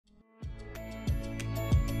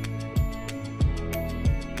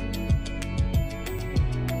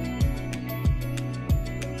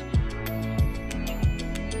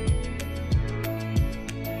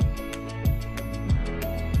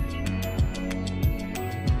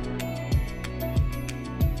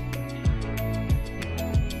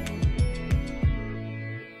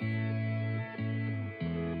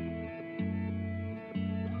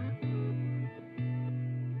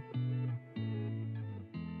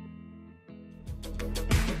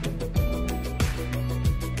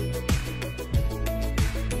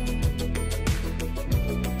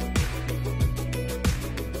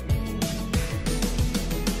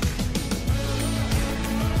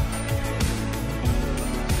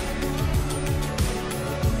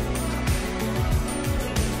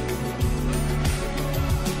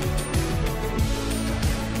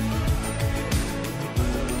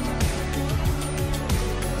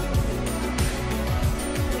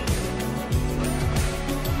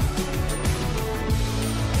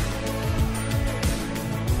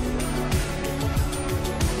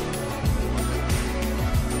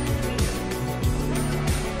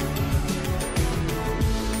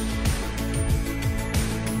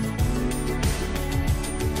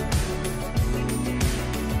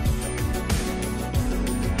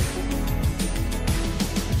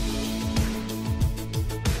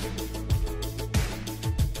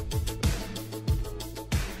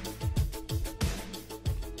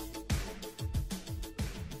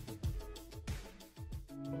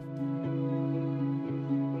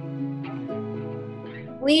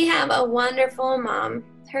We have a wonderful mom.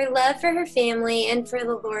 Her love for her family and for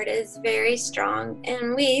the Lord is very strong,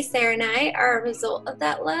 and we, Sarah and I, are a result of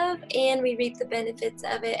that love, and we reap the benefits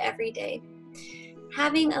of it every day.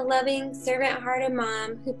 Having a loving, servant-hearted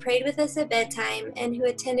mom who prayed with us at bedtime and who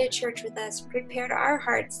attended church with us prepared our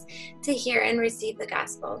hearts to hear and receive the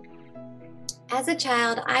gospel. As a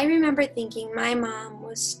child, I remember thinking my mom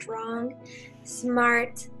was strong,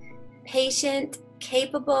 smart, patient,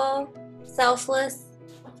 capable, selfless,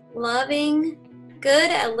 loving,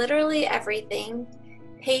 good at literally everything,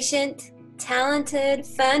 patient, talented,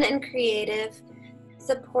 fun and creative,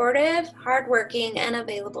 supportive, hardworking, and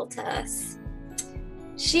available to us.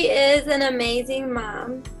 She is an amazing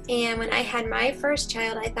mom, and when I had my first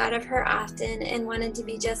child, I thought of her often and wanted to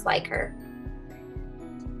be just like her.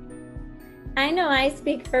 I know I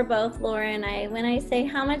speak for both Laura and I when I say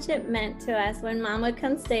how much it meant to us when Mom would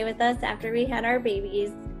come stay with us after we had our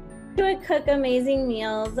babies. She would cook amazing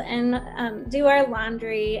meals and do our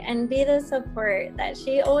laundry and be the support that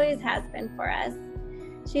she always has been for us.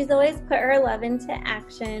 She's always put her love into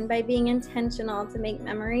action by being intentional to make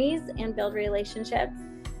memories and build relationships.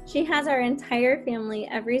 She has our entire family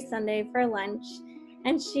every Sunday for lunch,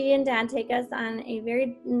 and she and Dad take us on a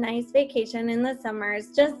very nice vacation in the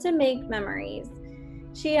summers just to make memories.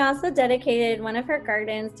 She also dedicated one of her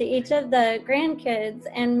gardens to each of the grandkids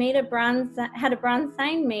and had a bronze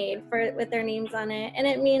sign made with their names on it, and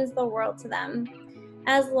it means the world to them.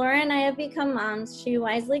 As Laura and I have become moms, she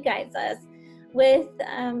wisely guides us with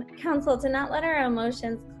counsel to not let our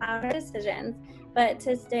emotions cloud our decisions, but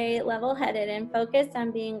to stay level-headed and focused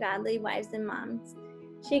on being godly wives and moms.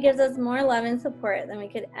 She gives us more love and support than we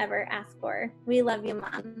could ever ask for. We love you,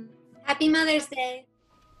 Mom. Happy Mother's Day.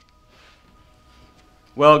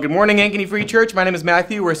 Well, good morning, Ankeny Free Church. My name is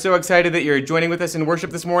Matthew. We're so excited that you're joining with us in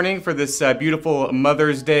worship this morning for this beautiful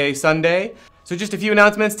Mother's Day Sunday. So just a few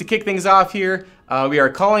announcements to kick things off here. We are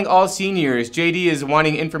calling all seniors. JD is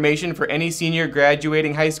wanting information for any senior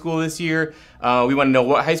graduating high school this year. We want to know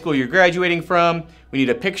what high school you're graduating from. We need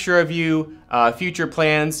a picture of you, future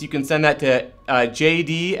plans. You can send that to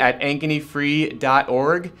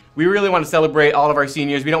jd@ankenyfree.org. We really want to celebrate all of our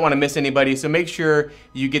seniors. We don't want to miss anybody, so make sure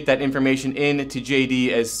you get that information in to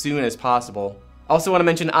JD as soon as possible. Also want to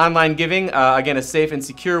mention online giving, again, a safe and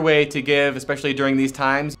secure way to give, especially during these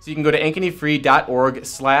times. So you can go to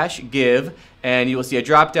ankenyfree.org/give, and you will see a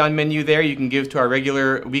drop-down menu there. You can give to our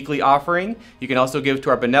regular weekly offering. You can also give to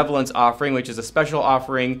our benevolence offering, which is a special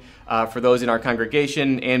offering for those in our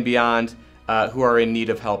congregation and beyond who are in need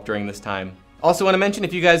of help during this time. Also want to mention,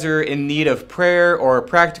 if you guys are in need of prayer or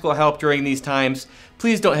practical help during these times,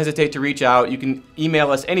 please don't hesitate to reach out. You can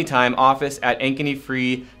email us anytime,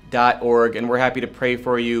 office@ankenyfree.org, and we're happy to pray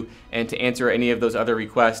for you and to answer any of those other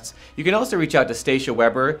requests. You can also reach out to Stacia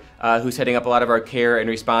Weber, who's heading up a lot of our care and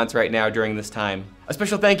response right now during this time. A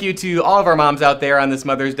special thank you to all of our moms out there on this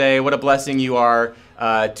Mother's Day. What a blessing you are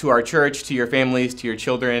to our church, to your families, to your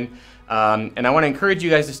children. And I want to encourage you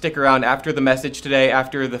guys to stick around after the message today,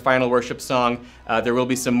 after the final worship song. There will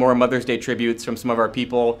be some more Mother's Day tributes from some of our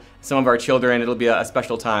people, some of our children. It'll be a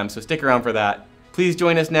special time, so stick around for that. Please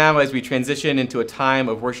join us now as we transition into a time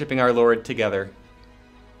of worshiping our Lord together.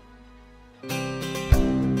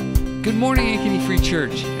 Good morning, Ankeny Free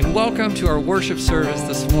Church, and welcome to our worship service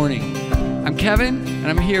this morning. I'm Kevin, and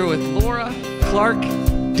I'm here with Laura, Clark,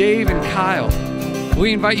 Dave, and Kyle.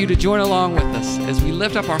 We invite you to join along with us as we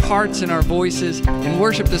lift up our hearts and our voices and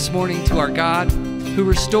worship this morning to our God who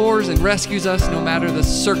restores and rescues us no matter the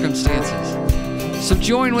circumstances. So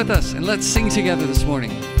join with us and let's sing together this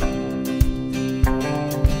morning.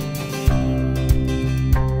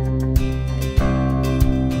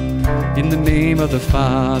 In the name of the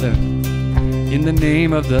Father, in the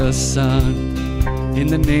name of the Son, in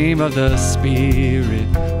the name of the Spirit,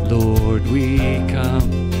 Lord, we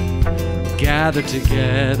come, gather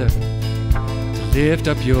together to lift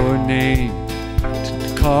up your name,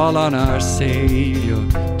 to call on our Savior,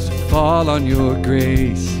 to fall on your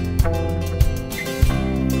grace.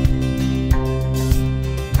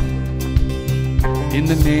 In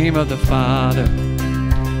the name of the Father,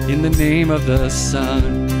 in the name of the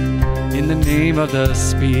Son, in the name of the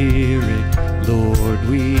Spirit, Lord,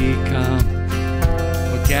 we come.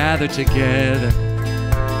 We'll gather together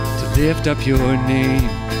to lift up your name,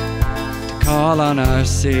 to call on our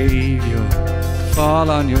Savior, to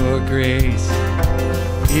fall on your grace.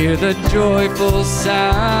 Hear the joyful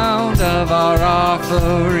sound of our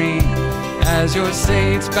offering as your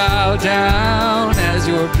saints bow down, as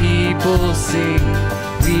your people sing.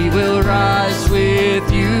 We will rise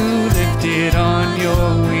with you, lifted on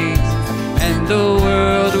your wings, and the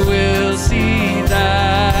world will see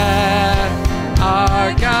that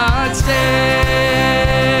our God saves,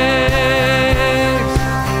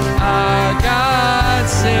 our God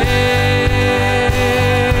saves.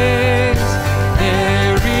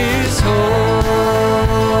 There is hope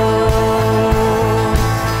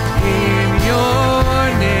in your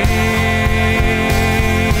name.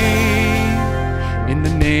 In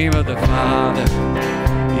the name of the Father,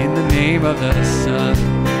 in the name of the Son,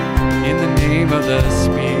 in the name of the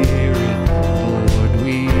Spirit, Lord,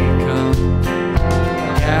 we come,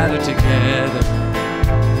 gather together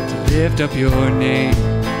to lift up your name,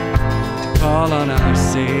 to call on our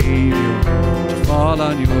Savior, to fall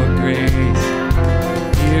on your grace.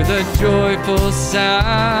 Hear the joyful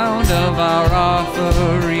sound of our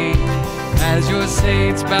offering as your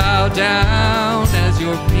saints bow down, as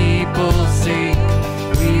your people sing.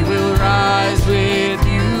 We will rise with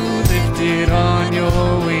you, lifted on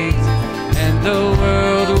your wings, and the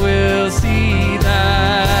world will see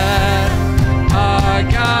that our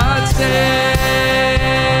God saves,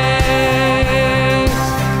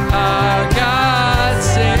 our God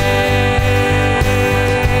saves.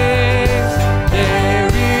 There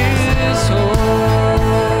is hope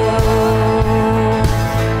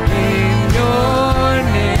in your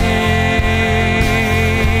name.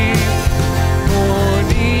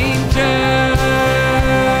 Morning turn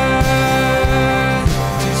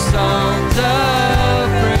to songs of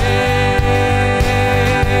praise.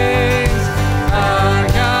 Our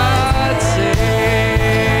God saves,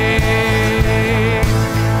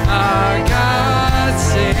 our God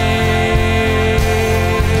saves.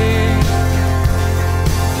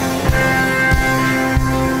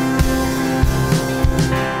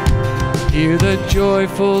 Hear the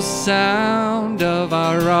joyful sound of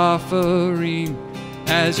our offering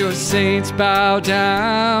as your saints bow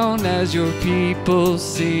down, as your people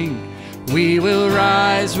sing. We will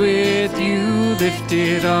rise with you,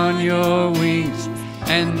 lifted on your wings,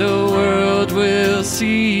 and the world will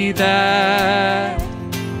see that.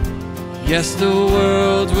 Yes, the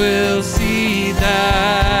world will see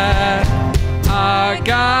that our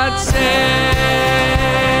God saves,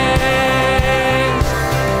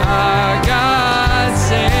 our God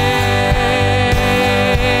saves.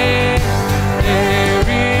 There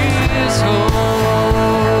is hope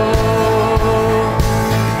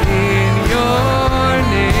in your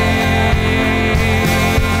name.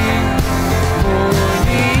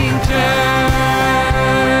 Morning turns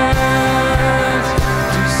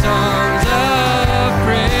to songs of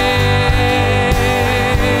praise.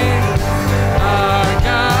 Our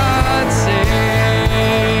God saves,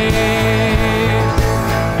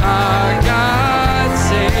 our God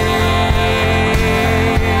saves,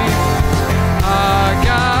 our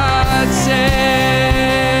God saves,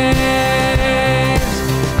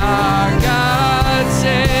 our God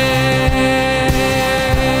saves,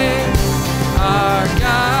 our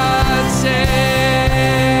God saves,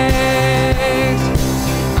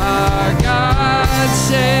 our God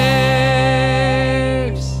saves.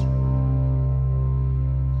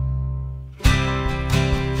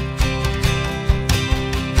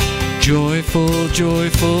 Joyful,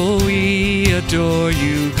 joyful, we adore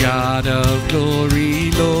you, God of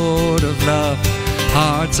glory, Lord of love.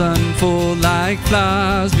 Hearts unfold like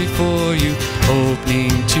flowers before you,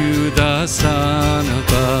 opening to the sun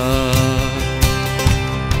above.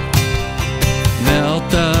 Melt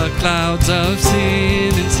the clouds of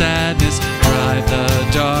sin and sadness, drive the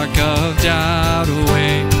dark of doubt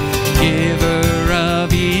away. Giver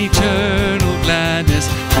of eternal gladness,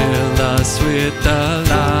 fill us with the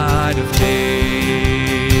light of day.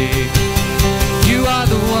 You are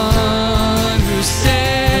the one who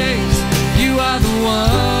saves, you are the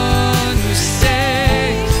one who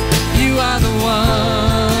saves, you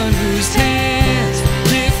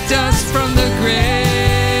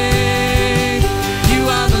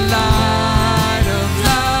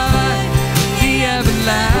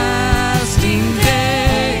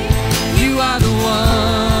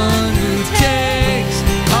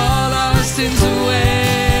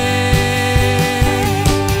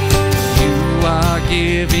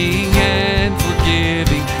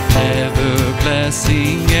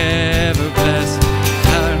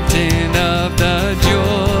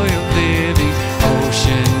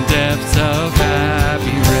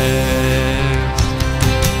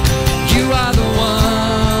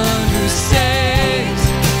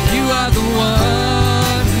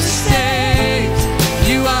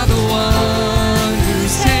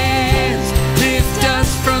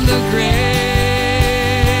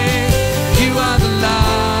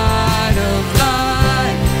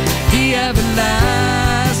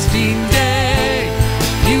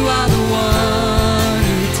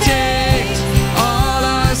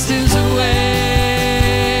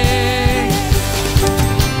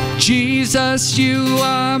Jesus, you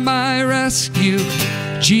are my rescue.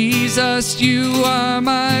 Jesus, you are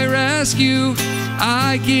my rescue.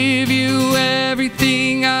 I give you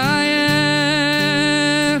everything I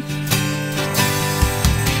am.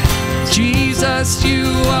 Jesus, you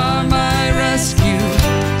are my rescue.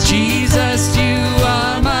 Jesus, you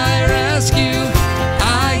are my rescue.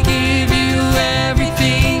 I give you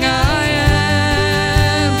everything I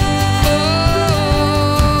am.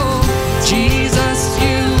 Oh, Jesus,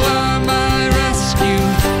 you are my rescue.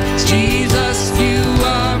 Jesus, you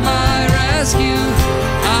are my rescue.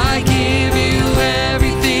 I give you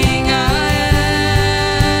everything I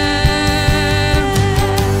am.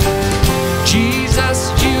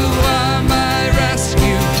 Jesus, you are my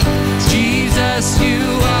rescue. Jesus, you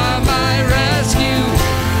are my rescue.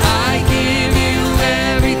 I give you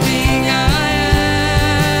everything I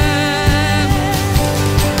am.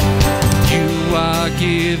 You are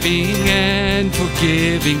giving and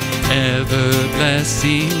forgiving, ever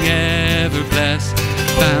blessing, ever blessed.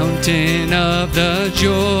 Fountain of the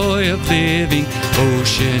joy of living,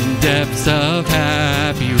 ocean depths of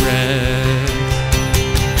happy rest.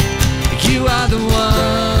 You are the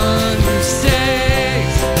one who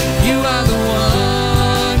saves. You are the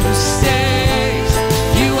one who saves.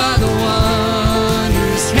 You are the one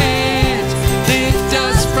whose hands lift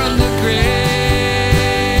us from the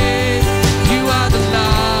grave. You are the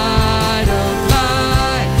light of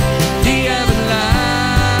life, the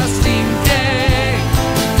everlasting day.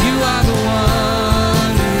 You are the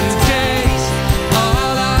one who takes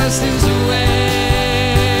all our sins away.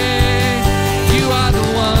 You are the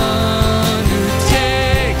one who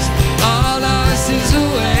takes all our sins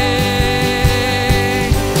away.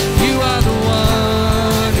 You are the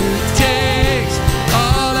one who takes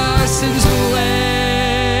all our sins away.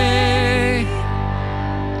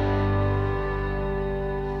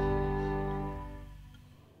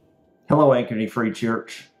 Hello, Ankeny Free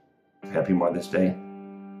Church. Happy Mother's Day.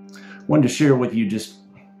 Wanted to share with you just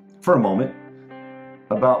for a moment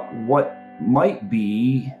about what might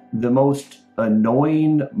be the most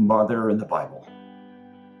annoying mother in the Bible.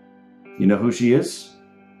 You know who she is?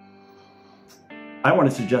 I want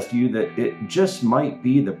to suggest to you that it just might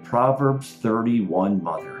be the Proverbs 31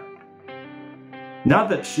 mother. Not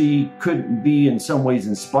that she couldn't be in some ways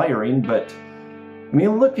inspiring, but I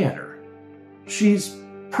mean, look at her. She's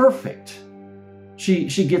perfect.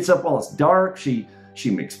 She gets up while it's dark. She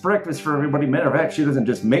makes breakfast for everybody. Matter of fact, she doesn't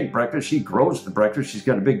just make breakfast, she grows the breakfast. She's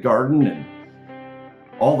got a big garden, and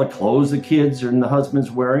all the clothes the kids and the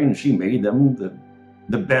husband's wearing, she made them.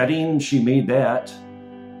 The bedding, she made that.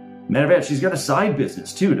 Matter of fact, she's got a side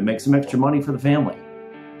business too to make some extra money for the family.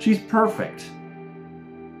 She's perfect.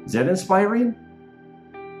 Is that inspiring?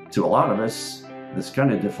 To a lot of us, that's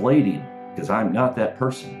kind of deflating, because I'm not that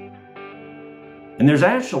person. And there's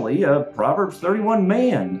actually a Proverbs 31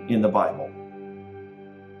 man in the Bible.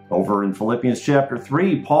 Over in Philippians chapter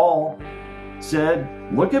 3, Paul said,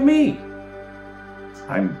 look at me.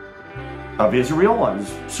 I'm of Israel. I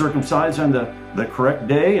was circumcised on the correct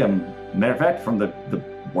day. Matter of fact, from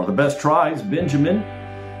one of the best tribes, Benjamin.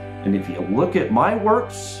 And if you look at my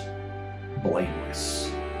works,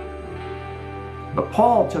 blameless. But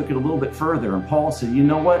Paul took it a little bit further, and Paul said, you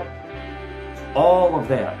know what? All of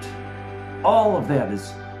that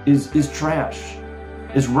is trash,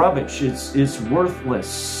 is rubbish, it's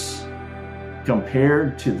worthless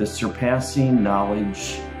compared to the surpassing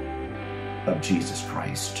knowledge of Jesus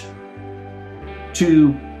Christ.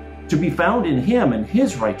 To be found in Him and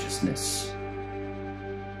His righteousness.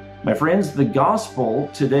 My friends, the gospel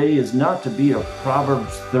today is not to be a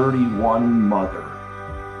Proverbs 31 mother.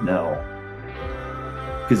 No.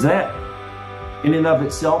 Because that in and of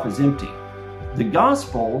itself is empty. The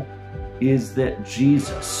gospel is that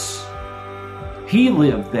Jesus, He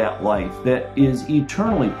lived that life that is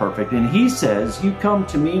eternally perfect. And He says, you come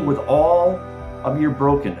to me with all of your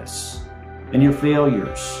brokenness and your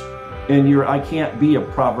failures and I can't be a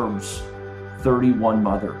Proverbs 31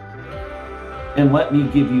 mother. And let me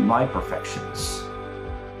give you my perfections.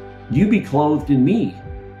 You be clothed in me,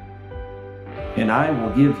 and I will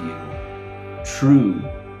give you true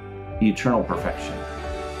eternal perfection.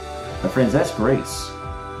 My friends, that's grace.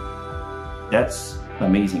 That's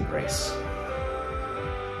amazing grace.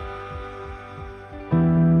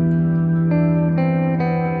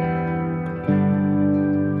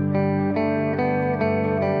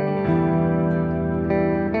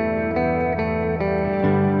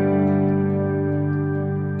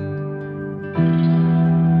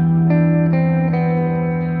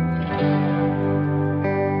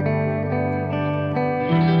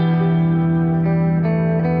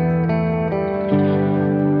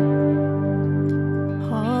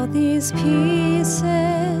 These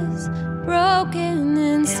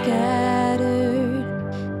scattered,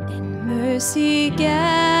 in mercy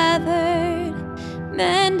gathered,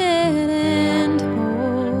 mended and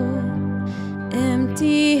whole,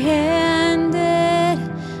 empty-handed,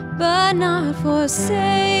 but not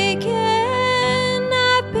forsaken.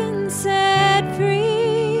 I've been set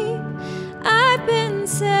free. I've been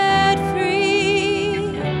set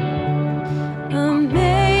free.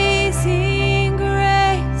 Amazing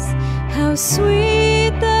grace, how sweet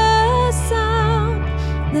the sound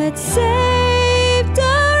that saved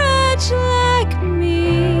a wretch like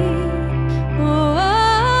me. Oh,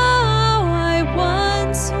 I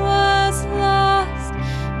once was lost,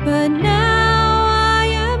 but now I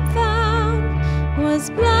am found. Was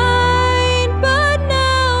blind, but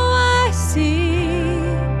now I see.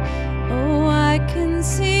 Oh, I can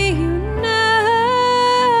see you now.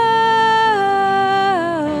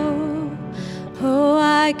 Oh,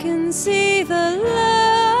 I can see the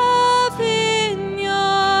love in your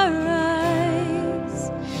eyes,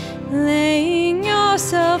 laying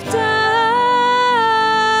yourself down,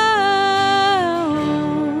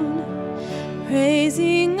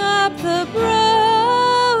 raising up the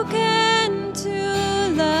broken to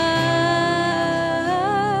life.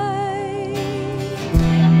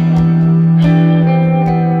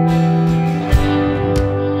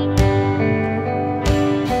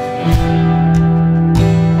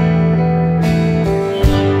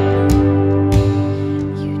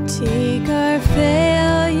 You take our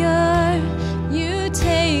failure, you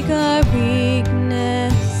take our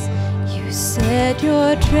weakness, you set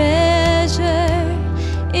your treasure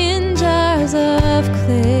in jars of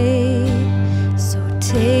clay. So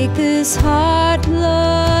take this heart,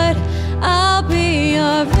 Lord, I'll be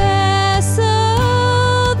your vessel,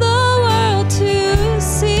 the world to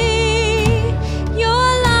see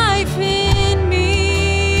your life in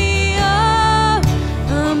me. Oh,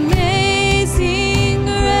 amazing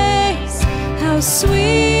grace, how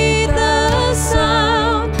sweet the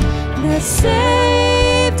sound that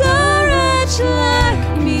saved a wretch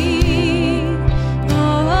like me.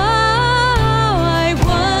 Oh, I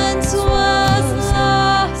once was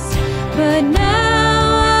lost, but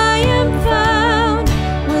now I am found.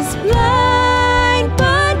 Was blind,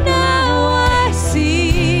 but now I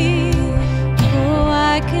see. Oh,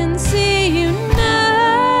 I can see you now.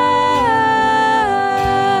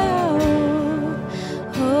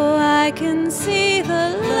 Oh, I can see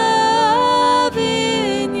the love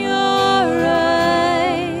in your eyes.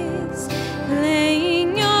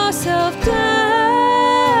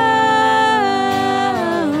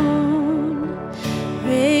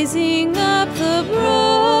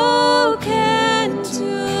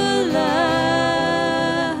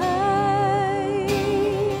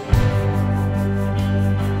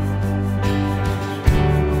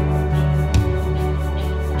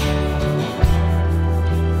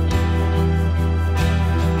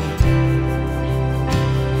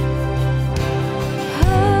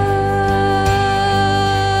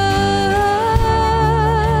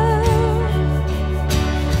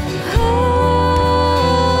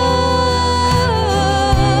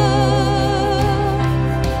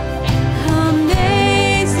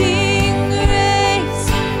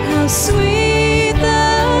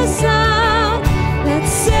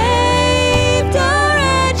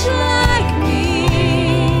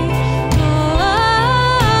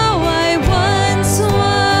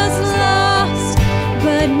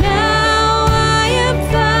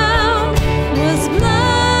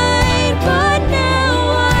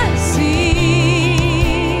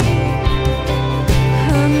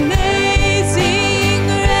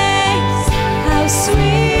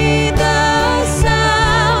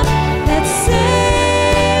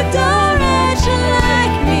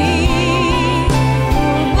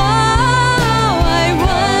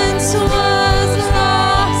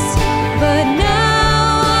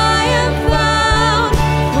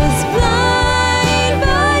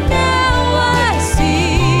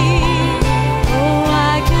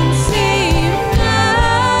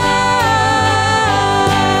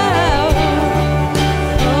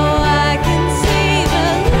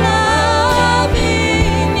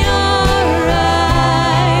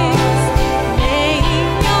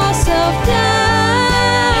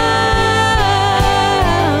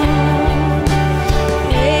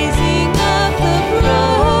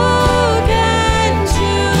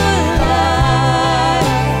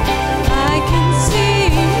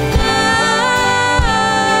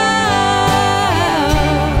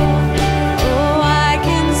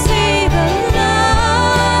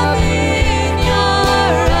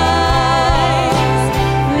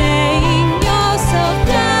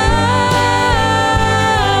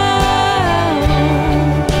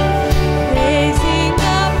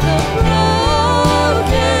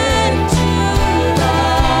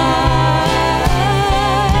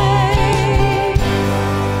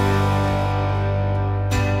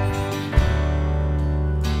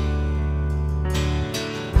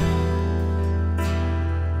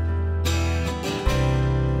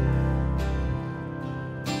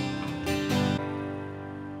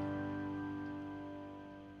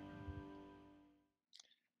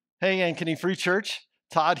 Hey, Ankeny Free Church,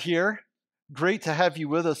 Todd here. Great to have you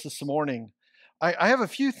with us this morning. I have a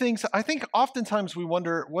few things. I think oftentimes we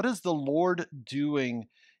wonder, what is the Lord doing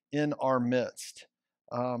in our midst?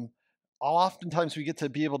 Oftentimes we get to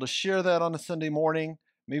be able to share that on a Sunday morning.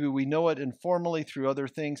 Maybe we know it informally through other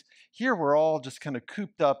things. Here we're all just kind of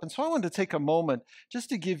cooped up. And so I wanted to take a moment just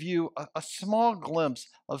to give you a small glimpse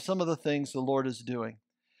of some of the things the Lord is doing.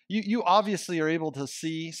 You obviously are able to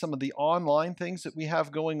see some of the online things that we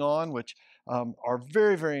have going on, which are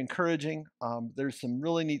very, very encouraging. There's some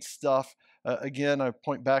really neat stuff. Again, I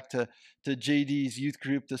point back to JD's youth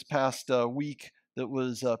group this past week that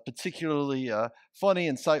was particularly funny,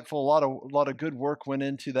 insightful. A lot of good work went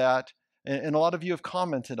into that. And a lot of you have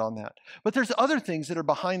commented on that. But there's other things that are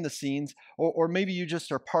behind the scenes, or maybe you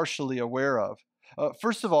just are partially aware of.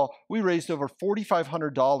 First of all, we raised over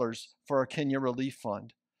 $4,500 for our Kenya Relief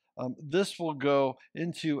Fund. This will go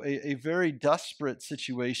into a very desperate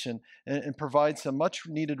situation and provide some much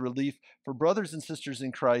needed relief for brothers and sisters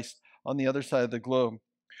in Christ on the other side of the globe.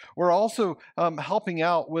 We're also helping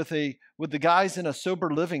out with the guys in a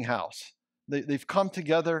sober living house. They've come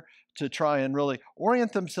together to try and really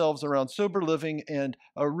orient themselves around sober living, and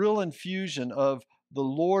a real infusion of the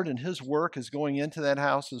Lord and His work is going into that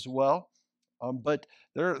house as well. But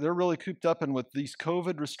they're really cooped up, and with these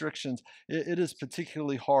COVID restrictions, it is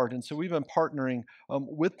particularly hard. And so we've been partnering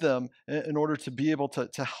with them in order to be able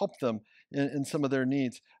to help them in some of their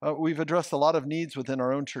needs. We've addressed a lot of needs within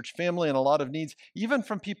our own church family, and a lot of needs even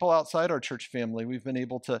from people outside our church family. We've been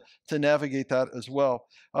able to navigate that as well.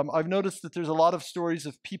 I've noticed that there's a lot of stories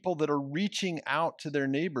of people that are reaching out to their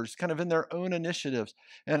neighbors, kind of in their own initiatives.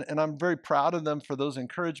 And I'm very proud of them for those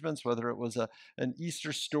encouragements, whether it was an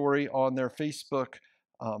Easter story on their Facebook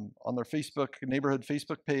neighborhood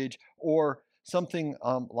Facebook page, or something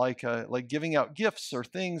like giving out gifts or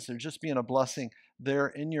things, or just being a blessing there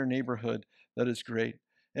in your neighborhood. That is great.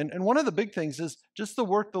 And one of the big things is just the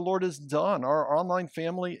work the Lord has done. Our online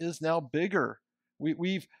family is now bigger.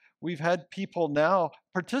 We've had people now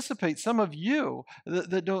participate, some of you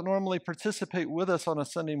that don't normally participate with us on a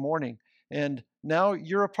Sunday morning, and now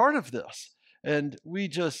you're a part of this. And we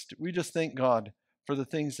just thank God for the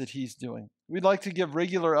things that He's doing. We'd like to give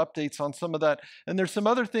regular updates on some of that. And there's some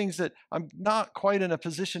other things that I'm not quite in a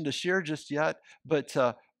position to share just yet, but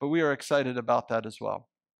we are excited about that as well.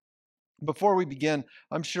 Before we begin,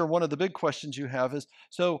 I'm sure one of the big questions you have is,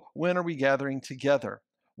 so when are we gathering together?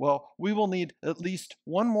 Well, we will need at least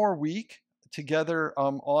one more week together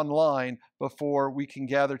online before we can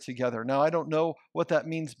gather together. Now, I don't know what that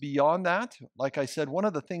means beyond that. Like I said, one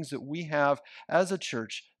of the things that we have as a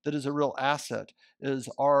church that is a real asset is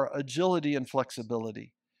our agility and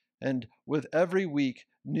flexibility. And with every week,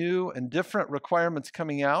 new and different requirements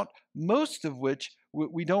coming out, most of which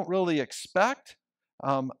we don't really expect,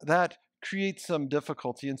 that creates some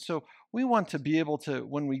difficulty. And so we want to be able to,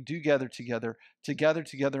 when we do gather together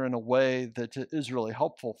in a way that is really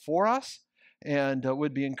helpful for us, and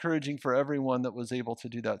would be encouraging for everyone that was able to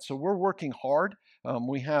do that. So we're working hard.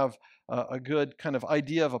 We have a good kind of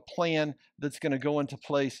idea of a plan that's going to go into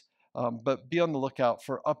place, but be on the lookout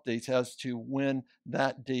for updates as to when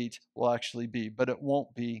that date will actually be, but it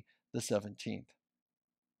won't be the 17th.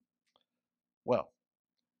 Well,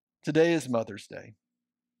 today is Mother's Day.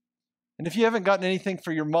 And if you haven't gotten anything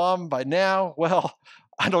for your mom by now, well,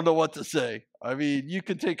 I don't know what to say. I mean, you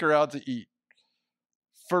can take her out to eat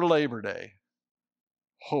for Labor Day.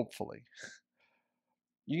 Hopefully.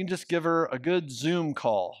 You can just give her a good Zoom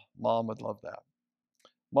call. Mom would love that.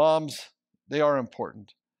 Moms, they are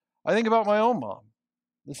important. I think about my own mom,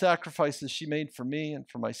 the sacrifices she made for me and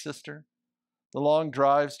for my sister, the long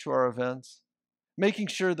drives to our events, making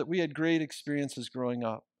sure that we had great experiences growing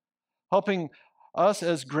up, helping us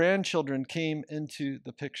as grandchildren came into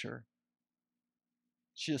the picture.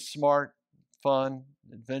 She is smart, fun,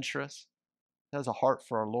 adventurous, has a heart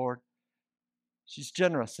for our Lord. She's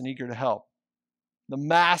generous and eager to help. The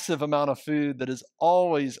massive amount of food that is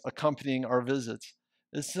always accompanying our visits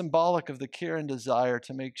is symbolic of the care and desire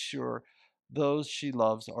to make sure those she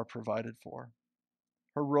loves are provided for.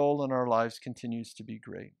 Her role in our lives continues to be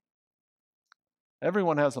great.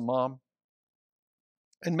 Everyone has a mom,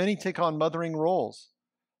 and many take on mothering roles: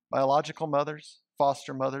 biological mothers,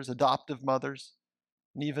 foster mothers, adoptive mothers,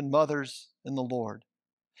 and even mothers in the Lord.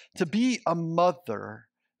 To be a mother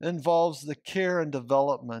involves the care and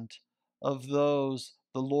development of those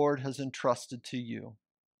the Lord has entrusted to you.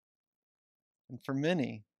 And for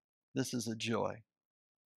many, this is a joy.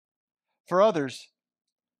 For others,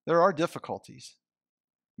 there are difficulties.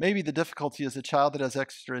 Maybe the difficulty is a child that has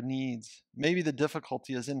extra needs. Maybe the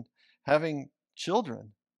difficulty is in having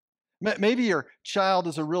children. Maybe your child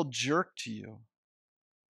is a real jerk to you.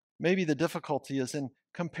 Maybe the difficulty is in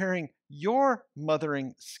comparing your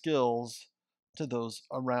mothering skills to those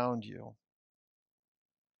around you.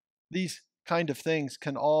 These kind of things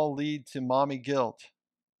can all lead to mommy guilt.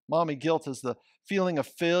 Mommy guilt is the feeling of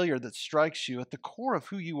failure that strikes you at the core of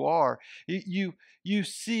who you are. You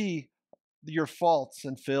see your faults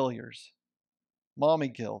and failures. Mommy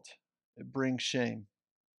guilt, it brings shame.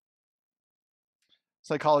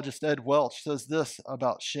 Psychologist Ed Welch says this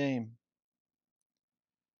about shame.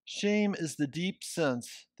 Shame is the deep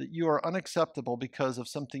sense that you are unacceptable because of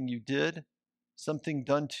something you did, something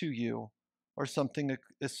done to you, or something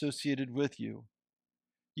associated with you.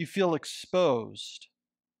 You feel exposed,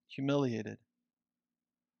 humiliated.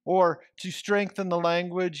 Or, to strengthen the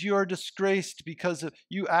language, you are disgraced because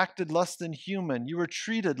you acted less than human, you were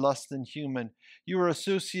treated less than human, you were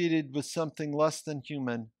associated with something less than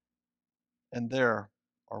human, and there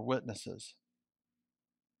are witnesses.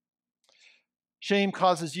 Shame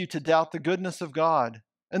causes you to doubt the goodness of God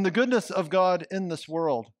and the goodness of God in this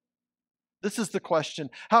world. This is the question.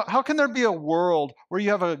 How can there be a world where you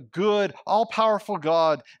have a good, all-powerful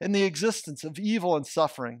God in the existence of evil and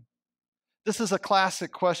suffering? This is a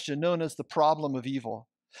classic question known as the problem of evil.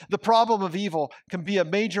 The problem of evil can be a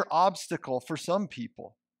major obstacle for some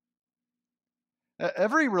people.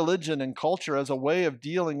 Every religion and culture has a way of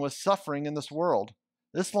dealing with suffering in this world.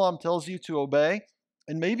 Islam tells you to obey,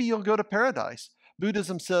 and maybe you'll go to paradise.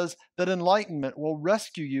 Buddhism says that enlightenment will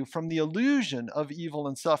rescue you from the illusion of evil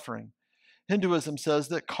and suffering. Hinduism says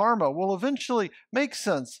that karma will eventually make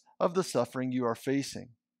sense of the suffering you are facing.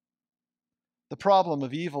 The problem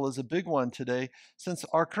of evil is a big one today, since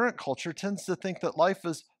our current culture tends to think that life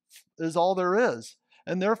is all there is,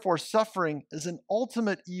 and therefore suffering is an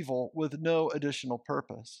ultimate evil with no additional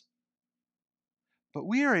purpose. But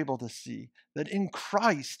we are able to see that in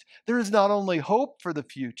Christ, there is not only hope for the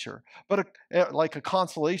future, but like a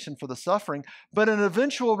consolation for the suffering, but an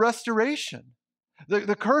eventual restoration.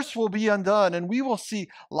 The curse will be undone, and we will see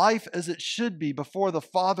life as it should be before the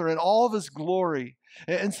Father in all of His glory.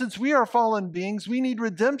 And since we are fallen beings, we need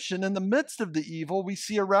redemption in the midst of the evil we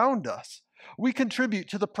see around us. We contribute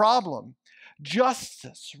to the problem.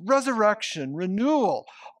 Justice, resurrection, renewal,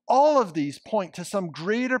 all of these point to some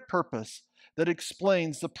greater purpose that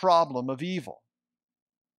explains the problem of evil.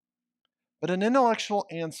 But an intellectual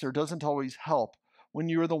answer doesn't always help when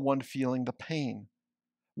you are the one feeling the pain.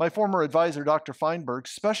 My former advisor, Dr. Feinberg,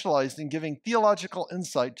 specialized in giving theological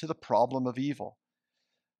insight to the problem of evil.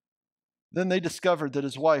 Then they discovered that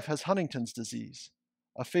his wife has Huntington's disease,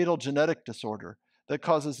 a fatal genetic disorder that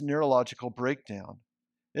causes neurological breakdown.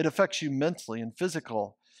 It affects you mentally and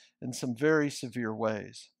physically in some very severe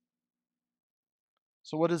ways.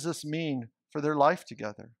 So what does this mean for their life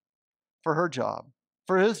together? For her job?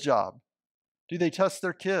 For his job? Do they test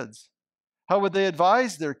their kids? How would they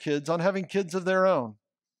advise their kids on having kids of their own?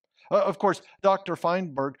 Of course, Dr.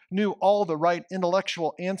 Feinberg knew all the right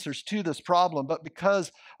intellectual answers to this problem, but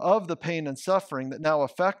because of the pain and suffering that now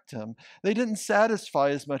affect him, they didn't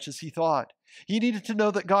satisfy as much as he thought. He needed to know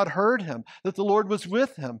that God heard him, that the Lord was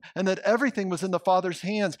with him, and that everything was in the Father's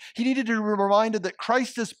hands. He needed to be reminded that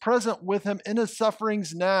Christ is present with him in his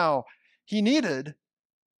sufferings now. He needed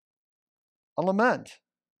a lament.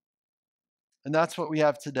 And that's what we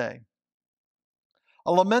have today.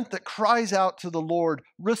 A lament that cries out to the Lord,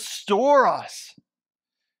 restore us.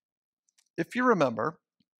 If you remember,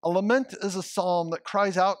 a lament is a psalm that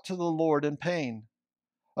cries out to the Lord in pain.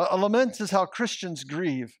 A lament is how Christians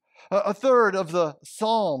grieve. A third of the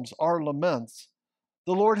psalms are laments.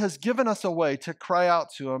 The Lord has given us a way to cry out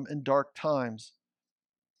to him in dark times.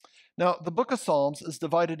 Now, the book of Psalms is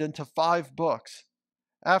divided into 5 books.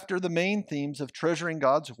 After the main themes of treasuring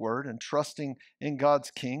God's word and trusting in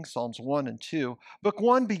God's king, Psalms 1 and 2, Book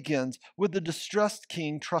 1 begins with the distressed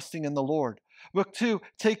king trusting in the Lord. Book 2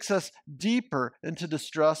 takes us deeper into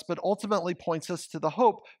distress, but ultimately points us to the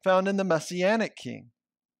hope found in the Messianic king.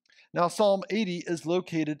 Now, Psalm 80 is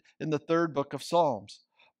located in the 3rd book of Psalms.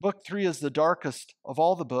 Book 3 is the darkest of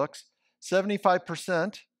all the books.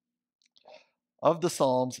 75% of the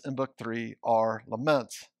Psalms in Book 3 are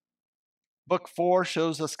laments. Book 4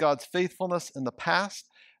 shows us God's faithfulness in the past,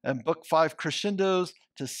 and Book 5 crescendos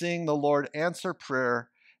to seeing the Lord answer prayer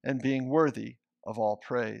and being worthy of all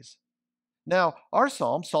praise. Now, our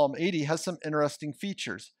psalm, Psalm 80, has some interesting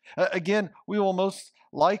features. Again, we will most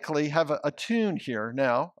likely have a tune here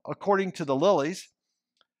now, according to the lilies.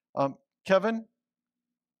 Kevin,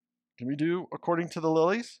 can we do according to the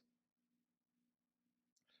lilies?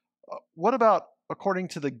 What about according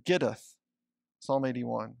to the Gittith, Psalm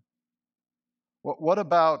 81? What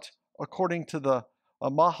about according to the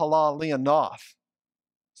Mahalaleanoth,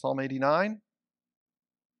 Psalm 89?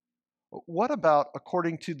 What about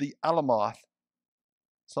according to the Alamoth,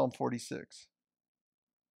 Psalm 46?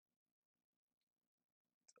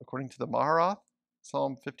 According to the Maharoth,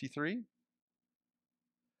 Psalm 53?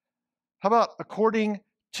 How about according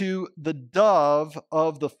to the dove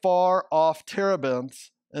of the far off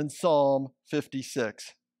terebinths in Psalm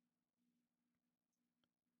 56?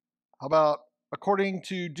 How about according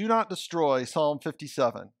to do not destroy, Psalm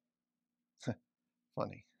 57?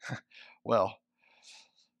 Funny. Well,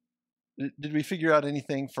 did we figure out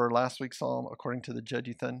anything for last week's psalm according to the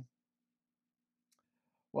Jeduthun?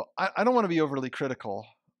 Well, I don't want to be overly critical,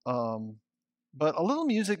 but a little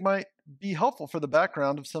music might be helpful for the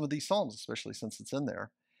background of some of these psalms, especially since it's in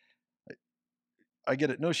there. I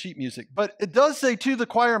get it, no sheet music, but it does say to the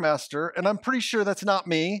choir master, and I'm pretty sure that's not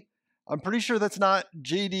me. I'm pretty sure that's not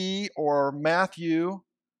JD or Matthew,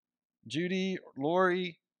 Judy,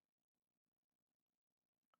 Lori.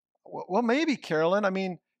 Well, maybe Carolyn. I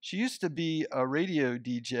mean, she used to be a radio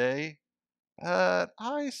DJ, but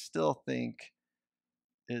I still think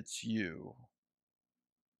it's you.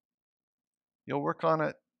 You'll work on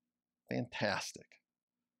it? Fantastic.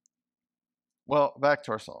 Well, back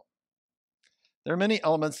to our psalm. There are many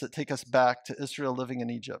elements that take us back to Israel living in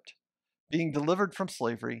Egypt, being delivered from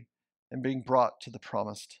slavery, and being brought to the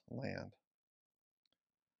promised land.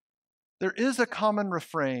 There is a common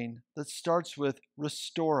refrain that starts with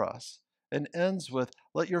restore us and ends with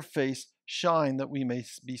let your face shine that we may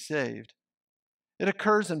be saved. It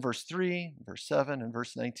occurs in verse 3, verse 7, and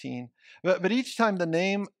verse 19. But each time the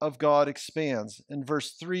name of God expands. In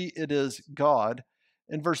verse 3, it is God.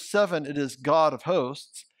 In verse 7, it is God of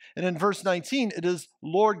hosts. And in verse 19, it is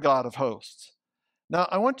Lord God of hosts. Now,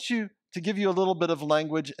 I want to give you a little bit of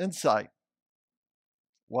language insight.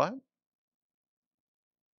 What?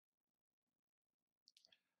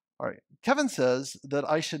 All right. Kevin says that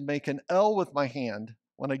I should make an L with my hand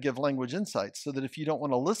when I give language insights, so that if you don't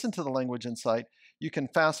want to listen to the language insight, you can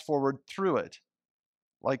fast forward through it.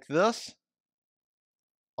 Like this.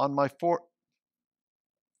 On my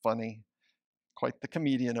Funny. Quite the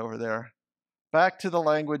comedian over there. Back to the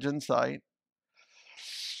language insight.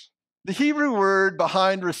 The Hebrew word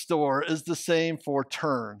behind restore is the same for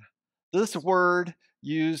turn. This word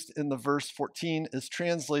used in the verse 14 is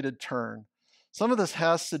translated turn. Some of this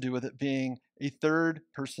has to do with it being a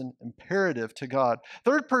third-person imperative to God.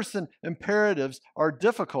 Third-person imperatives are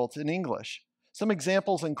difficult in English. Some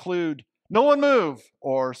examples include, no one move,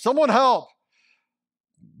 or someone help,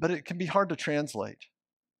 but it can be hard to translate.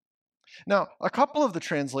 Now, a couple of the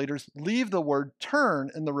translators leave the word turn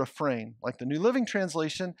in the refrain, like the New Living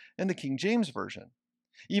Translation and the King James Version.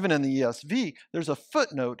 Even in the ESV, there's a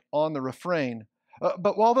footnote on the refrain.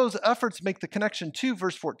 But while those efforts make the connection to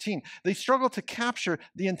verse 14, they struggle to capture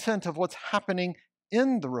the intent of what's happening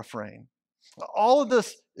in the refrain. All of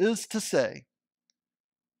this is to say,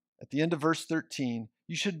 at the end of verse 13,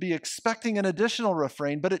 you should be expecting an additional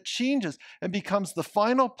refrain, but it changes and becomes the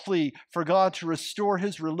final plea for God to restore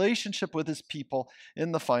his relationship with his people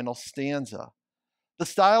in the final stanza. The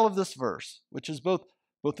style of this verse, which is both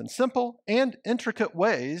in simple and intricate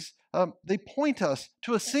ways, they point us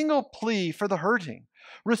to a single plea for the hurting.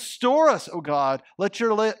 Restore us, O God, let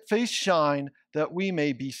your face shine that we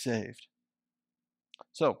may be saved.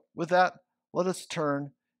 So with that, let us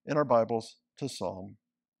turn in our Bibles to Psalm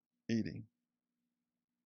 80.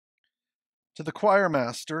 To the choir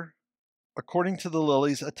master, according to the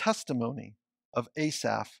lilies, a testimony of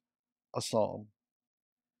Asaph, a psalm.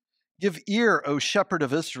 Give ear, O shepherd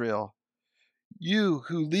of Israel, you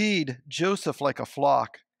who lead Joseph like a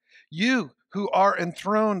flock. You who are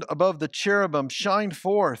enthroned above the cherubim, shine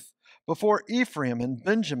forth. Before Ephraim and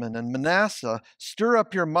Benjamin and Manasseh, stir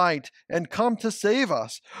up your might and come to save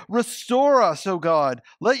us. Restore us, O God.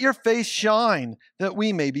 Let your face shine that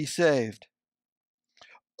we may be saved.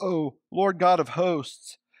 O Lord God of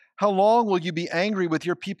hosts, how long will you be angry with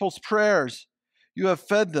your people's prayers? You have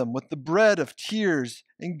fed them with the bread of tears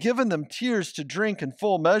and given them tears to drink in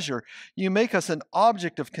full measure. You make us an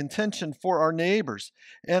object of contention for our neighbors,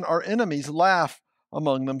 and our enemies laugh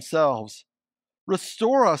among themselves.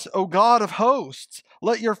 Restore us, O God of hosts.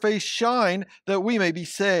 Let your face shine that we may be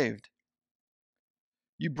saved.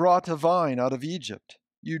 You brought a vine out of Egypt.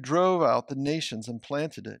 You drove out the nations and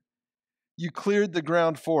planted it. You cleared the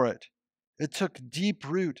ground for it. It took deep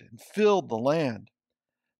root and filled the land.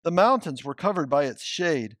 The mountains were covered by its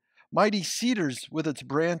shade, mighty cedars with its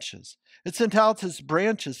branches. It sent out its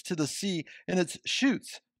branches to the sea and its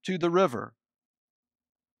shoots to the river.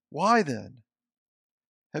 Why then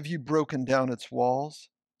have you broken down its walls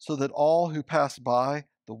so that all who pass by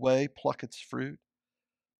the way pluck its fruit?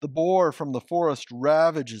 The boar from the forest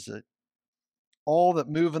ravages it. All that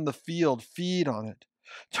move in the field feed on it.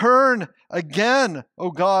 Turn again,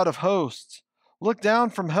 O God of hosts. Look down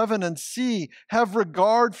from heaven and see. Have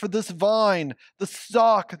regard for this vine, the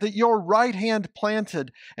stalk that your right hand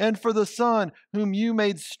planted, and for the son whom you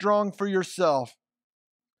made strong for yourself.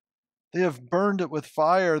 They have burned it with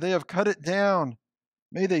fire. They have cut it down.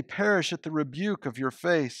 May they perish at the rebuke of your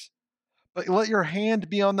face. But let your hand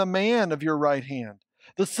be on the man of your right hand,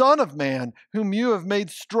 the Son of Man, whom you have made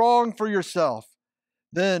strong for yourself.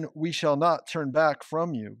 Then we shall not turn back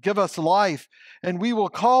from you. Give us life, and we will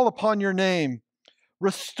call upon your name.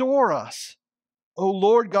 Restore us, O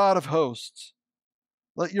Lord God of hosts.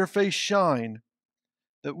 Let your face shine,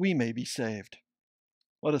 that we may be saved.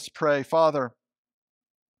 Let us pray. Father,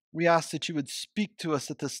 we ask that you would speak to us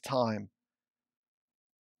at this time.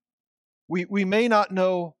 We may not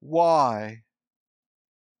know why,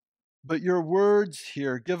 but your words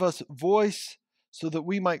here give us voice so that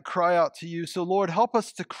we might cry out to you. So, Lord, help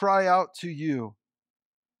us to cry out to you.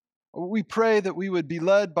 We pray that we would be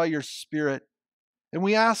led by your Spirit, and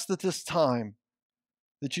we ask that this time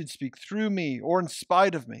that you'd speak through me or in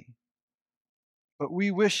spite of me. But we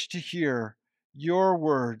wish to hear your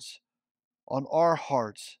words on our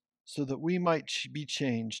hearts so that we might be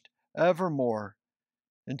changed evermore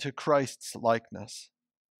into Christ's likeness.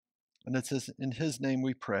 And it's in his name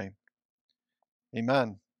we pray.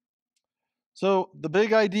 Amen. So the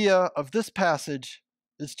big idea of this passage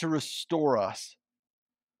is to restore us.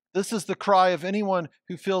 This is the cry of anyone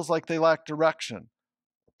who feels like they lack direction,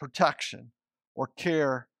 protection, or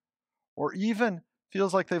care, or even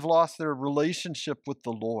feels like they've lost their relationship with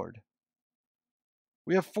the Lord.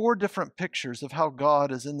 We have 4 different pictures of how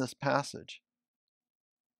God is in this passage.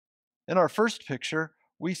 In our first picture,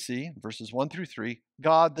 we see, verses 1 through 3,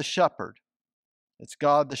 God the shepherd. It's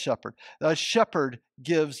God the shepherd. The shepherd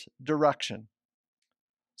gives direction.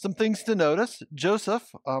 Some things to notice.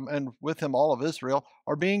 Joseph, and with him all of Israel,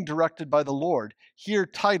 are being directed by the Lord, here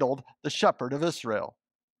titled the Shepherd of Israel.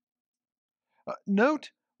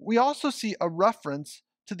 Note, we also see a reference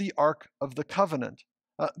to the Ark of the Covenant.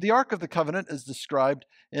 The Ark of the Covenant is described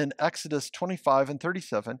in Exodus 25 and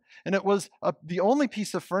 37, and it was the only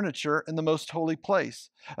piece of furniture in the most holy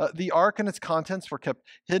place. The Ark and its contents were kept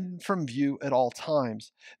hidden from view at all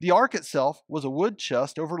times. The Ark itself was a wood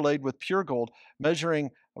chest overlaid with pure gold,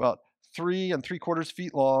 measuring about 3 3/4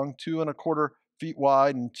 feet long, 2 1/4 feet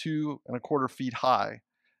wide, and 2 1/4 feet high.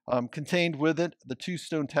 Contained with it the 2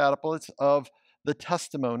 stone tablets of the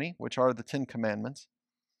testimony, which are the 10 Commandments.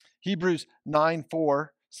 Hebrews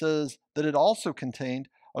 9:4 says that it also contained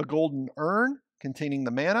a golden urn containing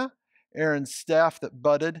the manna, Aaron's staff that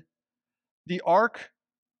budded. The ark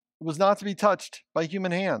was not to be touched by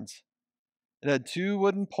human hands. It had 2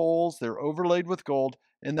 wooden poles, they were overlaid with gold,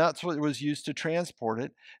 and that's what was used to transport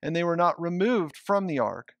it, and they were not removed from the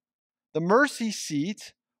ark. The mercy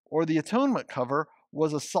seat, or the atonement cover,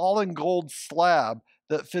 was a solid gold slab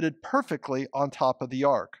that fitted perfectly on top of the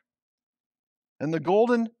ark. And the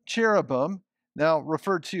golden cherubim, now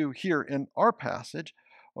referred to here in our passage,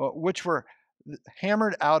 which were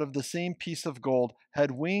hammered out of the same piece of gold, had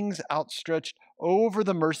wings outstretched over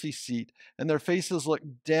the mercy seat, and their faces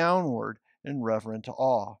looked downward in reverent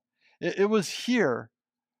awe. It was here,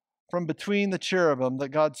 from between the cherubim, that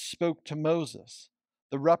God spoke to Moses,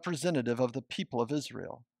 the representative of the people of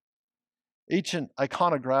Israel. Ancient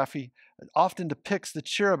iconography often depicts the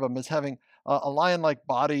cherubim as having a lion-like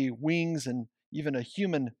body, wings, and even a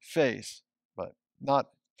human face, but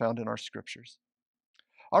not found in our scriptures.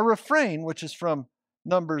 Our refrain, which is from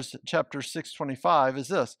Numbers chapter 6:25, is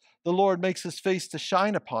this: "The Lord makes his face to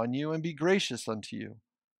shine upon you and be gracious unto you."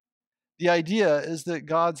 The idea is that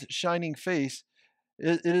God's shining face,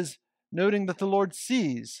 it is noting that the Lord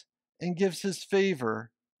sees and gives his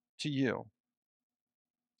favor to you.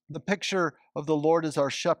 The picture of the Lord as our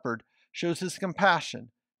shepherd shows his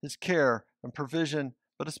compassion, his care and provision,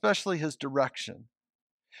 but especially his direction.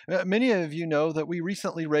 Many of you know that we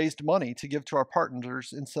recently raised money to give to our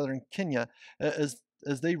partners in southern Kenya as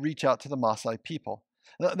they reach out to the Maasai people.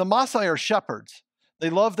 The Maasai are shepherds.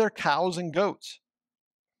 They love their cows and goats.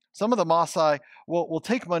 Some of the Maasai will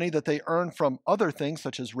take money that they earn from other things,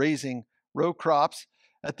 such as raising row crops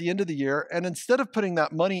at the end of the year, and instead of putting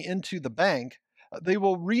that money into the bank, they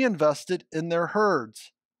will reinvest it in their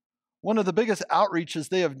herds. One of the biggest outreaches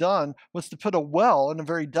they have done was to put a well in a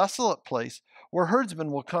very desolate place where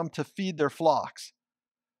herdsmen will come to feed their flocks.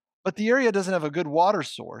 But the area doesn't have a good water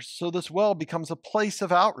source, so this well becomes a place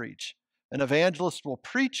of outreach. An evangelist will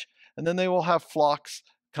preach, and then they will have flocks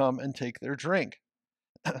come and take their drink.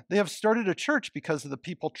 They have started a church because of the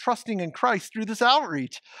people trusting in Christ through this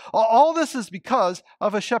outreach. All this is because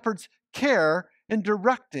of a shepherd's care in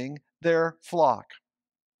directing their flock.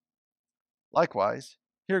 Likewise,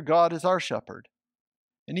 here God is our shepherd.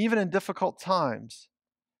 And even in difficult times,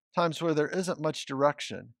 times where there isn't much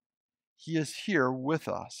direction, he is here with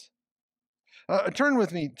us. Turn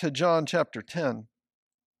with me to John chapter 10.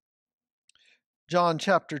 John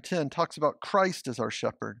chapter 10 talks about Christ as our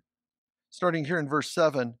shepherd. Starting here in verse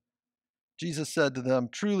 7, Jesus said to them,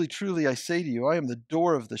 "Truly, truly, I say to you, I am the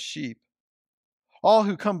door of the sheep. All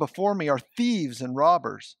who come before me are thieves and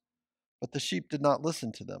robbers, but the sheep did not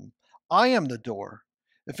listen to them. I am the door.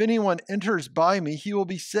 If anyone enters by me, he will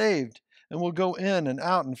be saved and will go in and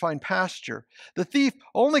out and find pasture. The thief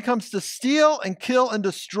only comes to steal and kill and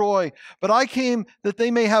destroy, but I came that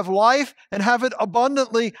they may have life and have it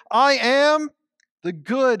abundantly. I am the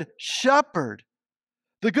good shepherd.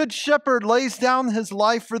 The good shepherd lays down his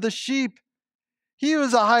life for the sheep. He who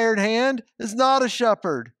is a hired hand is not a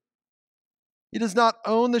shepherd. He does not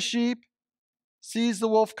own the sheep, sees the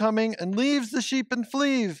wolf coming, and leaves the sheep and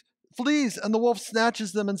flees, and the wolf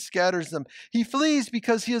snatches them and scatters them. He flees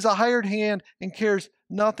because he is a hired hand and cares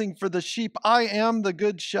nothing for the sheep. I am the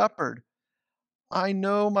good shepherd. I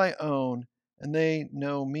know my own, and they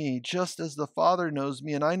know me, just as the Father knows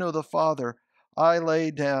me, and I know the Father. I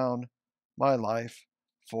lay down my life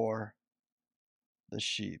for the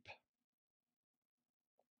sheep."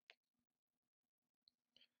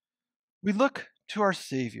 We look to our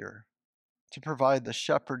Savior to provide the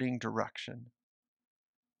shepherding direction.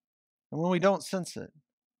 And when we don't sense it,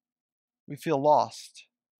 we feel lost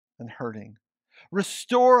and hurting.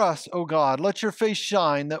 Restore us, O God. Let your face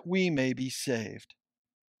shine that we may be saved.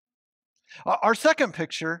 Our second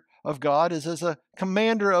picture of God is as a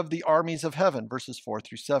commander of the armies of heaven, verses 4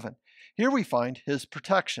 through 7. Here we find his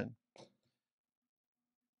protection.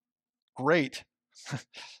 Great.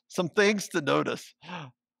 Some things to notice.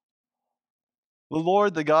 The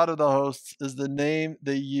Lord, the God of the hosts, is the name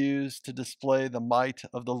they use to display the might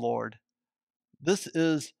of the Lord. This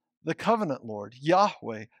is the covenant Lord,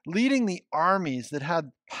 Yahweh, leading the armies that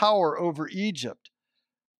had power over Egypt.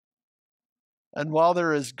 And while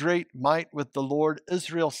there is great might with the Lord,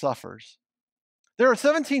 Israel suffers. There are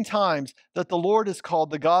 17 times that the Lord is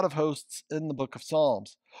called the God of hosts in the book of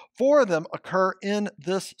Psalms. 4 of them occur in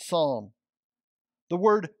this psalm. The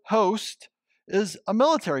word host is a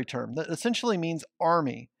military term that essentially means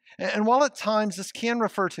army. And while at times this can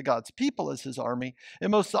refer to God's people as his army, it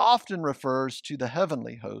most often refers to the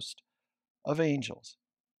heavenly host of angels.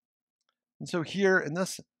 And so here in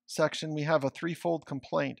this section, we have a threefold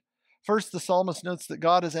complaint. First, the psalmist notes that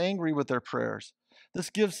God is angry with their prayers. This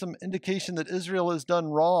gives some indication that Israel has done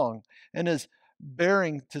wrong and is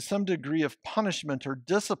bearing to some degree of punishment or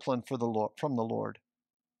discipline from the Lord.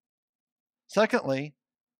 Secondly,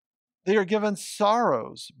 they are given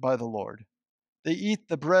sorrows by the Lord. They eat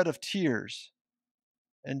the bread of tears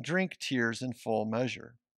and drink tears in full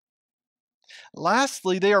measure.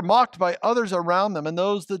 Lastly, they are mocked by others around them and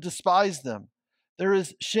those that despise them. There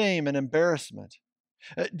is shame and embarrassment.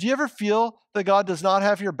 Do you ever feel that God does not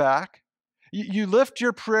have your back? You lift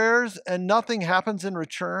your prayers and nothing happens in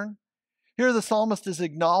return? Here the psalmist is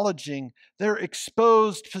acknowledging their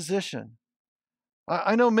exposed position.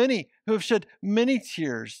 I know many who have shed many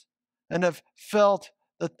tears and have felt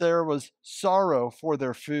that there was sorrow for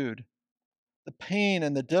their food. The pain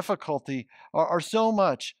and the difficulty are so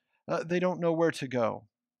much they don't know where to go.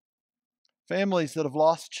 Families that have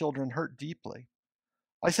lost children hurt deeply.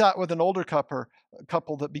 I sat with an older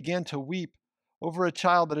couple that began to weep over a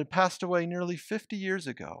child that had passed away nearly 50 years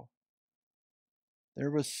ago.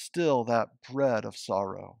 There was still that bread of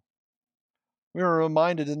sorrow. We are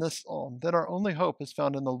reminded in this psalm that our only hope is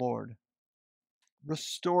found in the Lord.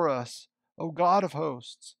 Restore us, O God of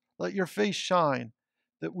hosts. Let your face shine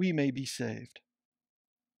that we may be saved.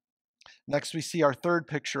 Next, we see our third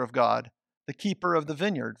picture of God, the keeper of the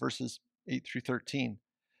vineyard, verses 8 through 13.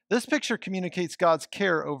 This picture communicates God's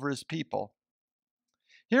care over his people.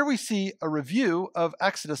 Here we see a review of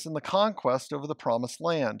Exodus and the conquest over the promised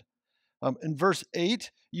land. In verse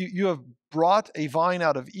 8, you have brought a vine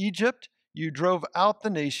out of Egypt, you drove out the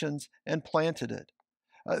nations and planted it.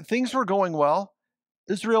 Things were going well.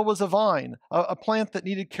 Israel was a vine, a plant that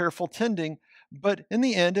needed careful tending, but in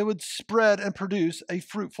the end it would spread and produce a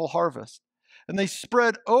fruitful harvest. And they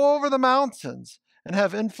spread over the mountains and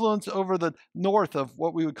have influence over the north of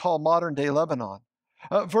what we would call modern-day Lebanon.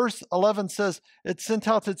 Verse 11 says, it sent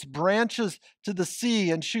out its branches to the sea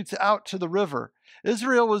and shoots out to the river.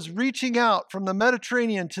 Israel was reaching out from the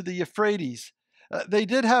Mediterranean to the Euphrates. They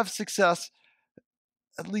did have success,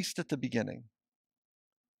 at least at the beginning.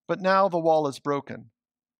 but now the wall is broken.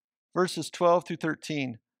 Verses 12 through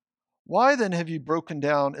 13. Why then have you broken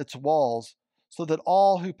down its walls, so that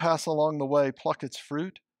all who pass along the way pluck its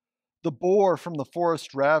fruit? The boar from the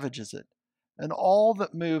forest ravages it, and all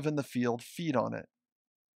that move in the field feed on it.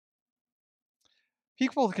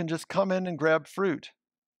 People can just come in and grab fruit.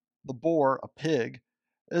 The boar, a pig,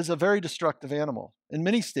 is a very destructive animal. In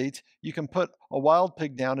many states, you can put a wild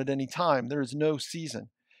pig down at any time. There is no season.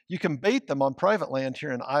 You can bait them on private land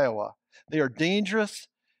here in Iowa. They are dangerous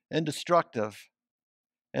and destructive,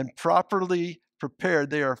 and properly prepared,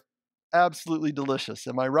 they are absolutely delicious.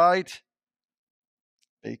 Am I right?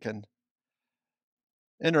 Bacon.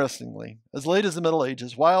 Interestingly, as late as the Middle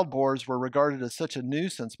Ages, wild boars were regarded as such a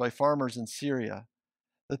nuisance by farmers in Syria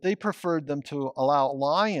that they preferred them to allow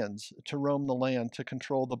lions to roam the land to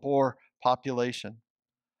control the boar population.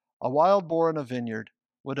 A wild boar in a vineyard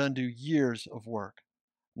would undo years of work,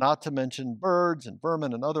 not to mention birds and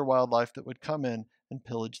vermin and other wildlife that would come in and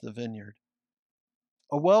pillage the vineyard.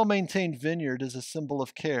 A well-maintained vineyard is a symbol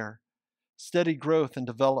of care, steady growth and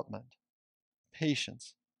development,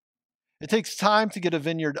 patience. It takes time to get a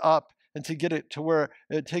vineyard up and to get it to where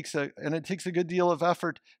it takes a good deal of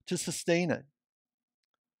effort to sustain it.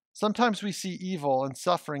 Sometimes we see evil and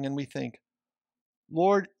suffering and we think,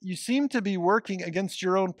 Lord, you seem to be working against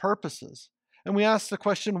your own purposes. And we ask the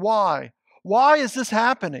question, why? Why is this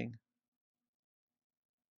happening?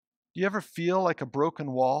 Do you ever feel like a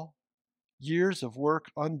broken wall? Years of work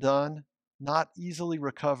undone, not easily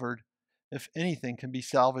recovered, if anything can be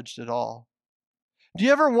salvaged at all. Do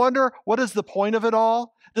you ever wonder, what is the point of it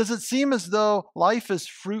all? Does it seem as though life is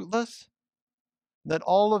fruitless? That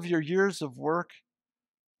all of your years of work,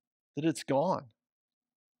 that it's gone?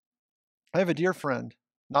 I have a dear friend,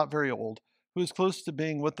 not very old, who is close to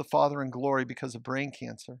being with the Father in glory because of brain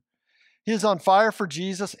cancer. He is on fire for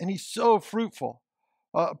Jesus, and he's so fruitful.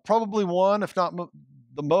 Probably one, if not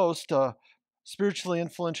the most, spiritually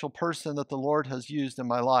influential person that the Lord has used in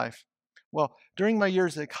my life. Well, during my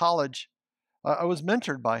years at college, I was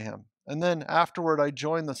mentored by him. And then afterward, I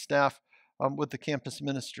joined the staff with the campus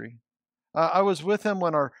ministry. I was with him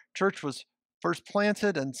when our church was first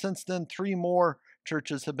planted, and since then, 3 more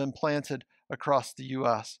churches have been planted across the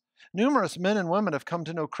U.S. Numerous men and women have come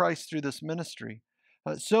to know Christ through this ministry.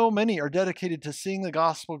 So many are dedicated to seeing the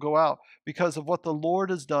gospel go out because of what the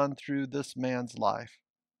Lord has done through this man's life.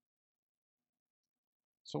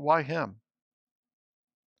 So why him?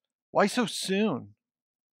 Why so soon?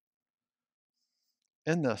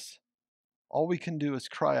 In this, all we can do is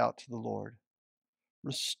cry out to the Lord.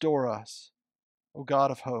 Restore us, O God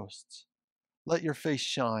of hosts. Let your face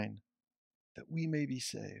shine, that we may be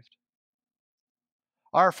saved.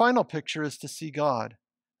 Our final picture is to see God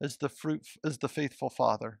as the faithful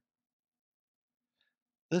Father.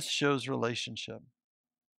 This shows relationship.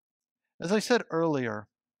 As I said earlier,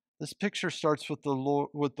 this picture starts with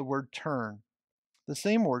the word turn, the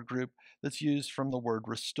same word group that's used from the word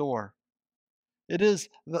restore. It is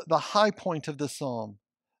the high point of the psalm,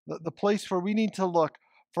 the place where we need to look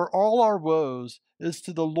for all our woes is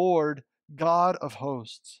to the Lord God of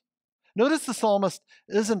hosts. Notice the psalmist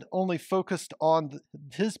isn't only focused on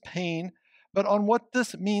his pain, but on what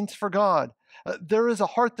this means for God. There is a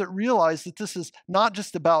heart that realizes that this is not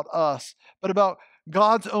just about us, but about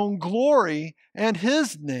God's own glory and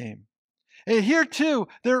his name. And here too,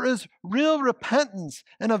 there is real repentance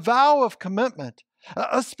and a vow of commitment.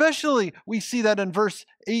 Especially, we see that in verse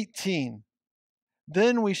 18.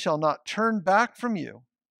 Then we shall not turn back from you.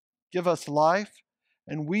 Give us life,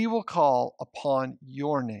 and we will call upon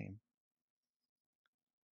your name.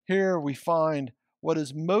 Here we find what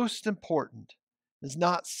is most important is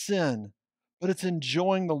not sin, but it's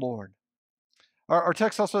enjoying the Lord. Our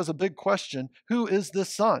text also has a big question. Who is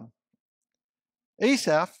this son?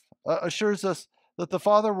 Asaph assures us that the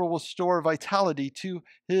Father will restore vitality to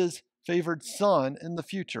his favored son in the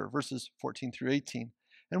future, verses 14 through 18.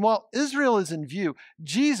 And while Israel is in view,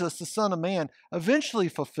 Jesus, the Son of Man, eventually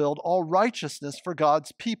fulfilled all righteousness for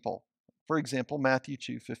God's people. For example, Matthew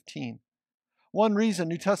 2:15. One reason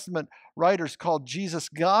New Testament writers called Jesus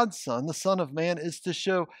God's Son, the Son of Man, is to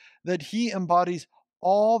show that he embodies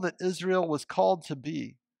all that Israel was called to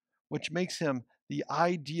be, which makes him the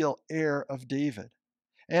ideal heir of David.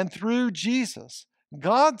 And through Jesus,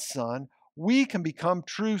 God's Son, we can become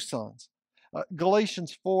true sons.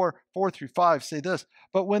 Galatians 4 through 5 say this,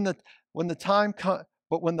 but when the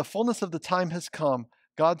fullness of the time has come,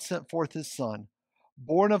 God sent forth his Son,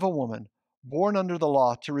 born of a woman, born under the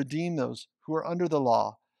law, to redeem those who are under the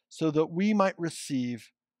law, so that we might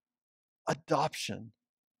receive adoption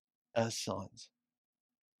as sons.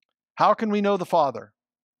 How can we know the Father?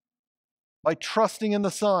 by trusting in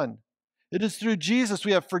the Son. It is through Jesus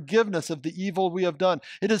we have forgiveness of the evil we have done.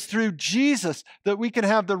 It is through Jesus that we can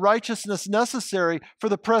have the righteousness necessary for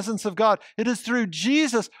the presence of God. It is through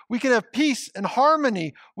Jesus we can have peace and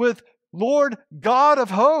harmony with Lord God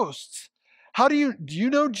of hosts. Do you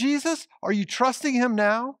know Jesus? Are you trusting him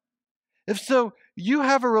now? If so, you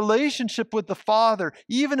have a relationship with the Father,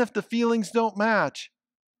 even if the feelings don't match.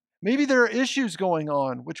 Maybe there are issues going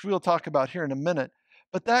on, which we'll talk about here in a minute,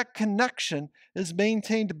 but that connection is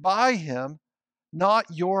maintained by him, not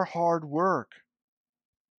your hard work.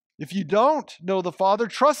 If you don't know the Father,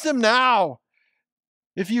 trust him now.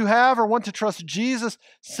 If you have or want to trust Jesus,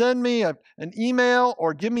 send me an email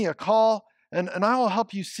or give me a call, and I will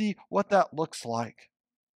help you see what that looks like.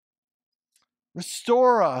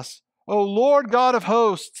 Restore us, O Lord God of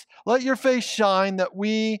hosts. Let your face shine that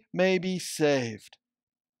we may be saved.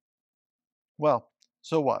 Well,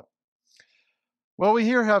 so what? Well, we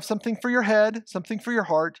here have something for your head, something for your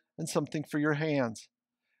heart, and something for your hands.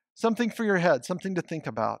 Something for your head, something to think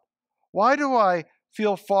about. Why do I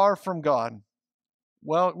feel far from God?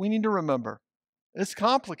 Well, we need to remember, it's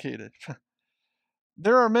complicated.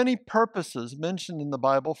 There are many purposes mentioned in the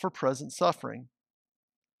Bible for present suffering.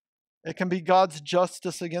 It can be God's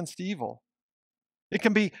justice against evil. It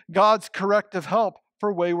can be God's corrective help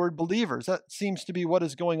for wayward believers. That seems to be what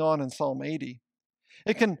is going on in Psalm 80.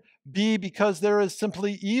 It can be because there is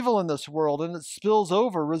simply evil in this world and it spills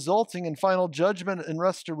over, resulting in final judgment and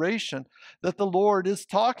restoration that the Lord is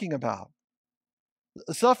talking about.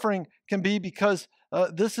 Suffering can be because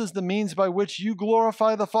this is the means by which you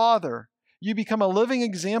glorify the Father. You become a living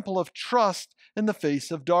example of trust in the face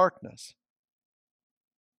of darkness.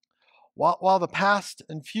 While the past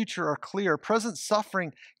and future are clear, present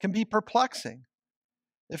suffering can be perplexing.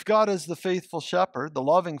 If God is the faithful shepherd, the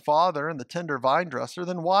loving father, and the tender vine dresser,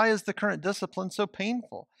 then why is the current discipline so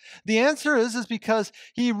painful? The answer is because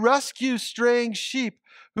he rescues straying sheep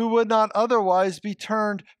who would not otherwise be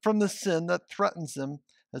turned from the sin that threatens them,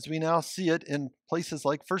 as we now see it in places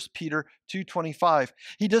like 1 Peter 2:25.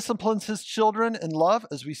 He disciplines his children in love,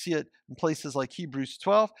 as we see it in places like Hebrews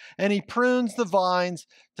 12, and he prunes the vines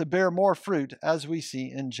to bear more fruit, as we see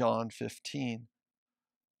in John 15.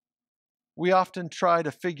 We often try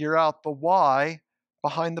to figure out the why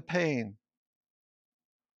behind the pain.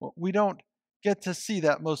 Well, we don't get to see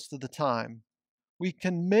that most of the time. We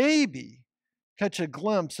can maybe catch a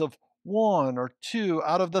glimpse of one or two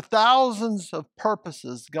out of the thousands of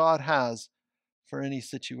purposes God has for any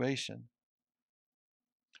situation.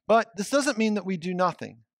 But this doesn't mean that we do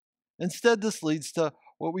nothing. Instead, this leads to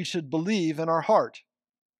what we should believe in our heart.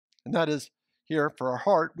 And that is, here for our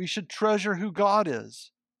heart, we should treasure who God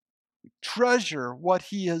is. Treasure what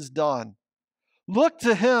he has done. Look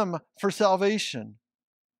to him for salvation.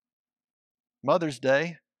 Mother's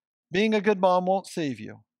Day, being a good mom won't save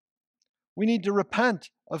you. We need to repent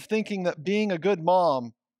of thinking that being a good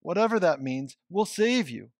mom, whatever that means, will save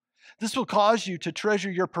you. This will cause you to treasure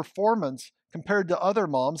your performance compared to other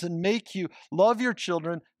moms and make you love your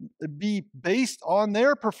children be based on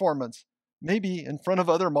their performance, maybe in front of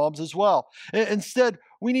other moms as well. Instead,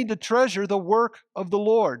 we need to treasure the work of the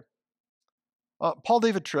Lord. Paul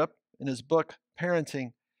David Tripp, in his book,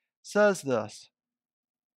 Parenting, says this: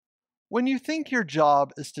 when you think your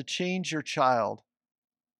job is to change your child,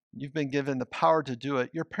 you've been given the power to do it,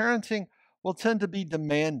 your parenting will tend to be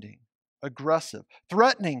demanding, aggressive,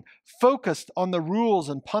 threatening, focused on the rules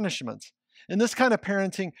and punishments. In this kind of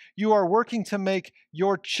parenting, you are working to make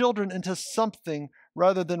your children into something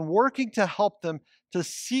rather than working to help them to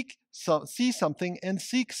see something and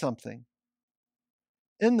seek something.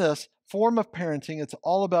 In this form of parenting, it's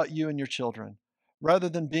all about you and your children, rather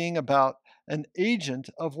than being about an agent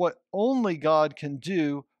of what only God can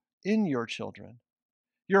do in your children.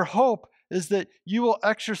 Your hope is that you will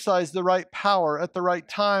exercise the right power at the right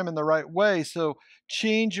time in the right way, so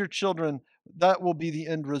change your children. That will be the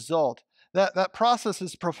end result. That process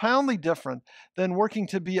is profoundly different than working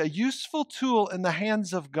to be a useful tool in the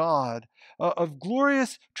hands of God, of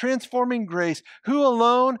glorious transforming grace, who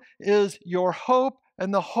alone is your hope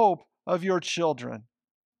and the hope of your children.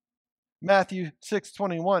 Matthew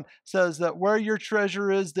 6:21 says that where your treasure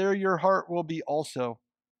is, there your heart will be also.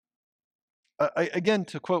 Again,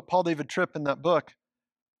 to quote Paul David Tripp in that book,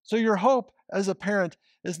 so your hope as a parent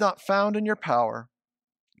is not found in your power,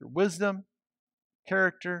 your wisdom,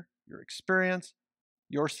 character, your experience,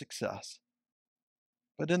 your success,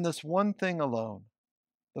 but in this one thing alone,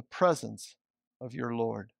 the presence of your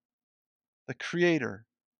Lord, the Creator,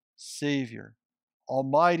 Savior,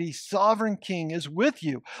 Almighty, Sovereign King is with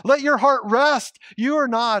you. Let your heart rest. You're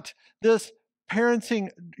not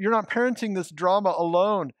parenting this drama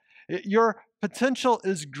alone. Your potential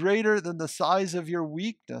is greater than the size of your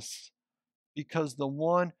weakness, because the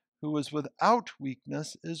one who is without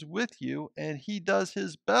weakness is with you, and he does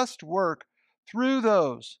his best work through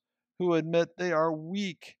those who admit they are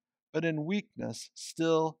weak, but in weakness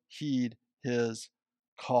still heed his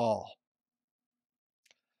call.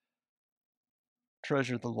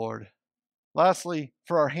 Treasure the Lord. Lastly,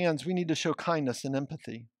 for our hands, we need to show kindness and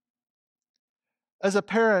empathy. As a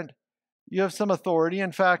parent, you have some authority.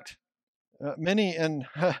 In fact, many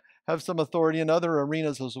have some authority in other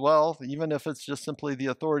arenas as well, even if it's just simply the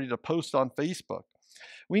authority to post on Facebook.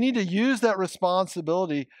 We need to use that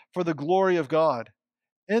responsibility for the glory of God.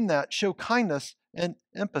 In that, show kindness and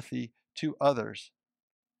empathy to others.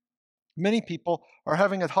 Many people are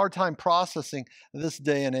having a hard time processing this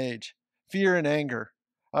day and age, fear and anger.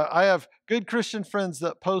 I have good Christian friends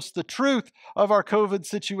that post the truth of our COVID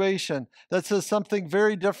situation that says something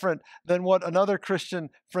very different than what another Christian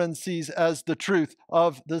friend sees as the truth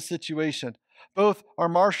of the situation. Both are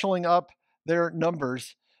marshaling up their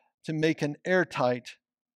numbers to make an airtight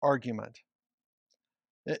argument.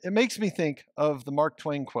 It makes me think of the Mark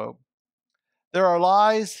Twain quote. There are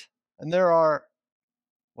lies and there are,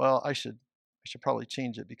 well, I should probably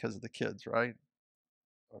change it because of the kids, right?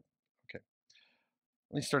 Okay.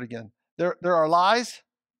 Let me start again. There are lies,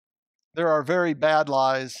 there are very bad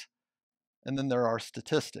lies, and then there are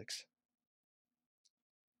statistics.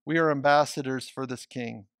 We are ambassadors for this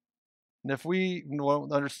King. And if we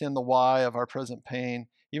don't understand the why of our present pain,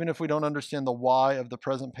 even if we don't understand the why of the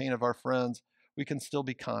present pain of our friends, we can still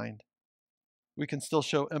be kind. We can still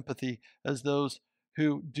show empathy as those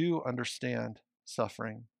who do understand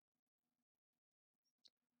suffering.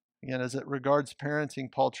 Again, as it regards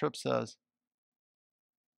parenting, Paul Tripp says,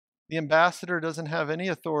 the ambassador doesn't have any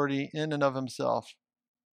authority in and of himself.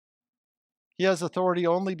 He has authority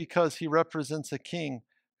only because he represents a king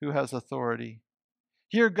who has authority.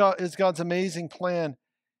 Here is God's amazing plan.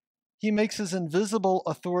 He makes his invisible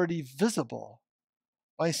authority visible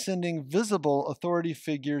by sending visible authority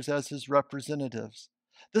figures as his representatives.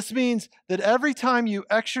 This means that every time you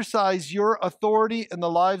exercise your authority in the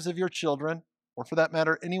lives of your children, or for that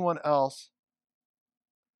matter, anyone else,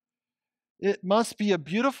 it must be a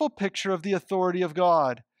beautiful picture of the authority of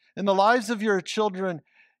God. In the lives of your children,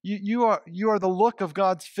 you are the look of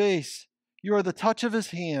God's face. You are the touch of his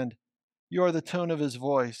hand. You are the tone of his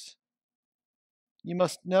voice. You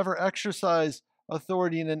must never exercise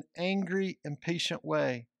authority in an angry, impatient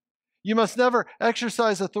way. You must never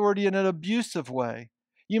exercise authority in an abusive way.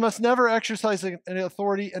 You must never exercise an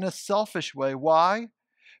authority in a selfish way. Why?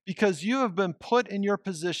 Because you have been put in your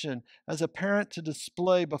position as a parent to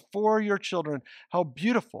display before your children how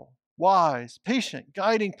beautiful, wise, patient,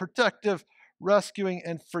 guiding, protective, rescuing,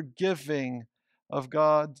 and forgiving of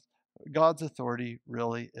God's authority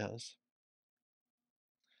really is.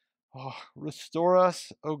 Oh, restore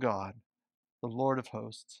us, O God, the Lord of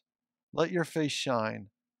hosts. Let your face shine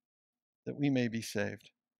that we may be saved.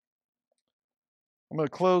 I'm going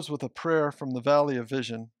to close with a prayer from the Valley of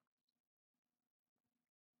Vision.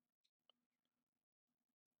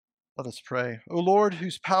 Let us pray. O Lord,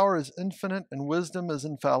 whose power is infinite and wisdom is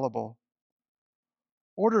infallible,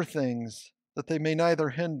 order things that they may neither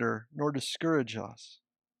hinder nor discourage us,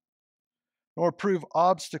 nor prove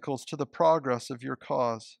obstacles to the progress of your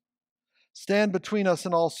cause. Stand between us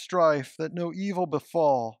and all strife, that no evil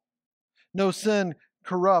befall. No sin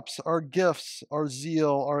corrupts our gifts, our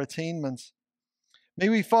zeal, our attainments. May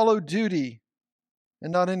we follow duty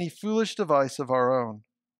and not any foolish device of our own.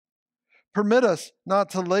 Permit us not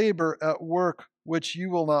to labor at work which you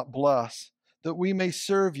will not bless, that we may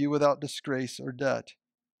serve you without disgrace or debt.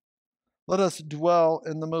 Let us dwell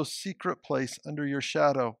in the most secret place under your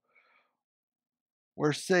shadow,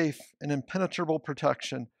 where safe and impenetrable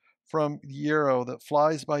protection from the arrow that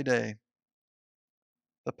flies by day,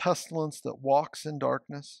 the pestilence that walks in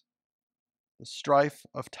darkness, the strife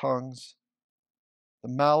of tongues, the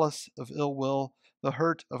malice of ill will, the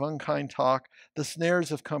hurt of unkind talk, the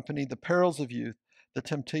snares of company, the perils of youth, the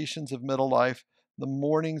temptations of middle life, the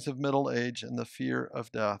mournings of middle age, and the fear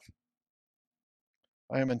of death.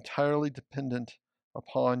 I am entirely dependent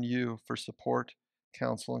upon you for support,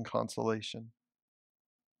 counsel, and consolation.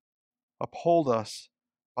 Uphold us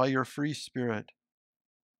by your free spirit,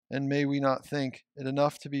 and may we not think it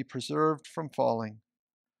enough to be preserved from falling,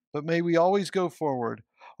 but may we always go forward,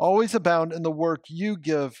 always abound in the work you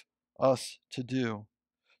give us to do.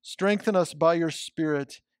 Strengthen us by your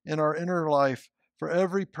Spirit in our inner life for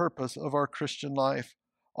every purpose of our Christian life.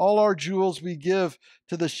 All our jewels we give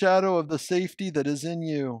to the shadow of the safety that is in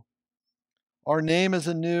you. Our name is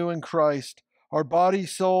anew in Christ. our body,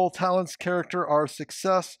 soul, talents, character, our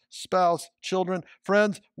success, spouse, children,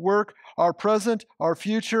 friends, work, our present, our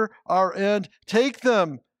future, our end. Take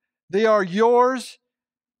them. They are yours.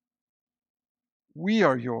 We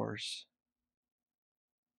are yours,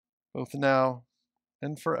 both now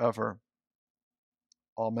and forever.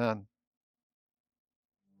 Amen.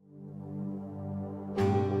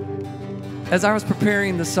 As I was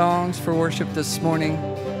preparing the songs for worship this morning,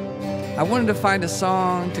 I wanted to find a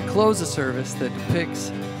song to close the service that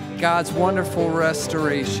depicts God's wonderful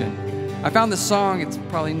restoration. I found this song, it's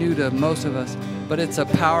probably new to most of us, but it's a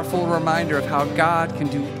powerful reminder of how God can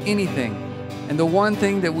do anything. And the one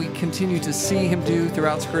thing that we continue to see Him do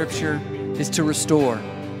throughout Scripture is to restore.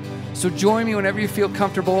 So join me whenever you feel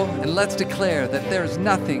comfortable, and let's declare that there's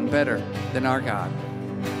nothing better than our God.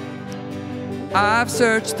 I've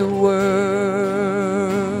searched the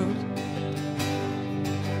world,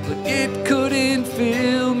 but it couldn't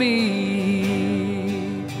fill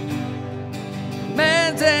me.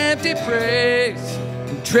 Man's empty praise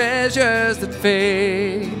and treasures that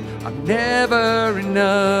fade are never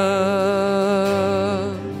enough.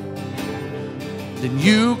 Then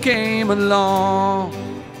you came along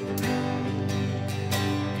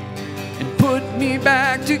and put me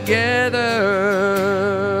back together,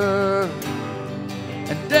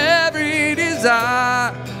 and every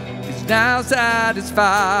desire is now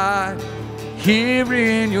satisfied here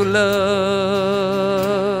in your love.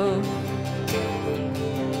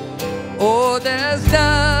 Oh, there's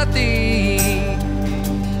nothing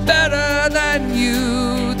better than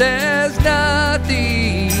you. There's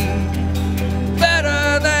nothing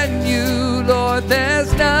better than you, Lord.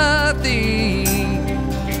 There's nothing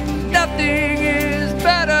is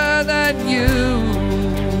better than you.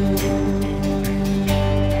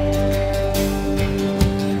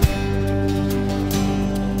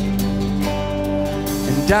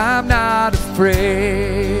 And I'm not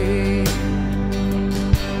afraid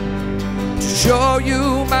to show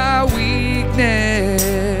you my weakness,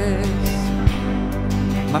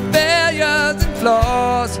 my failures and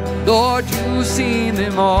flaws. Lord, you've seen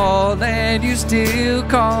them all, and you still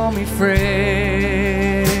call me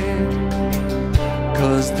friend.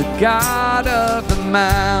 'Cause the God of the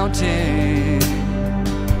mountain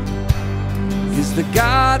is the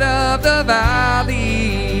God of the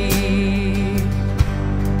valley.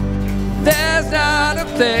 There's not a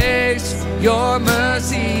place your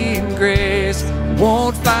mercy and grace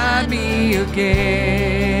won't find me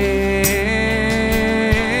again.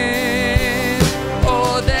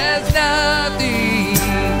 Oh, there's nothing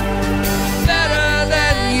better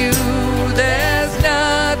than you. There's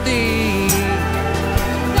nothing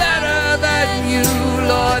better than you,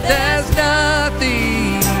 Lord. There's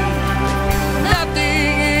nothing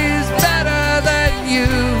is better than you.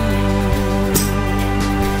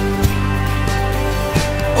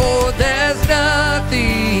 Oh, there's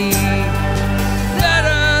nothing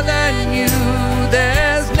better than you.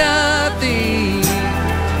 There's nothing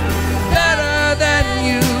better than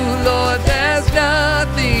you, Lord. There's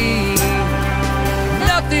nothing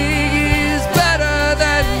is better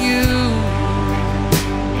than you.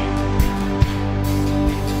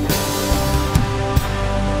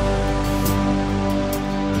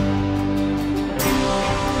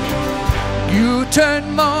 You turn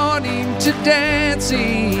mourning to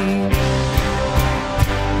dancing.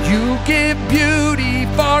 You give beauty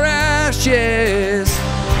for ashes.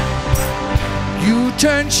 You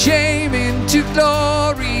turn shame into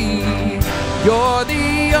glory. You're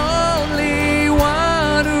the only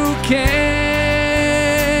one who can.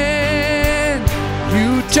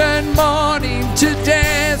 You turn mourning to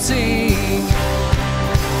dancing.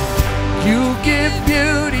 You give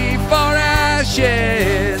beauty for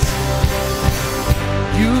ashes.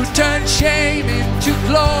 You turn shame into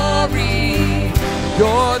glory.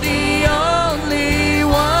 You're the only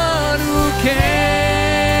one who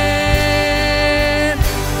can.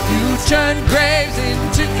 You turn graves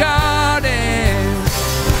into gardens.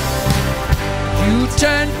 You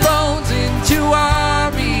turn bones into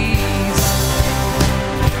armies.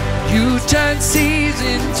 You turn seas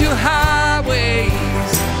into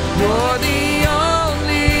highways. You're the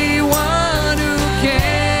only one who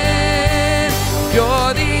can.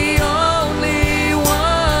 You're the only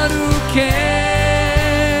one who can.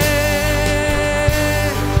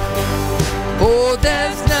 Oh,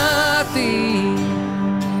 there's nothing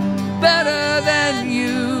better than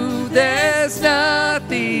you. There's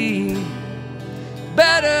nothing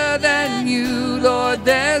better than you, Lord.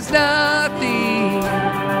 There's nothing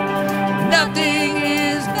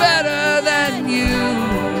is better than you.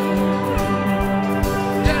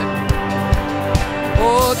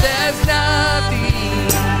 Oh, there's nothing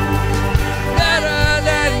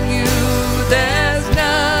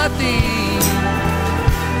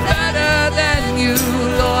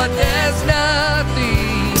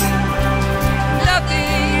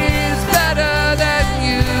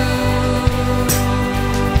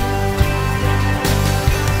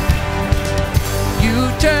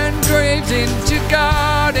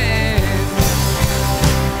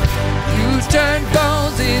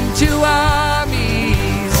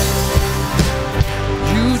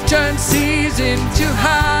turn seas into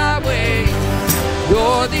highways.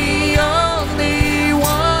 You're the only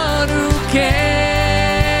one who can.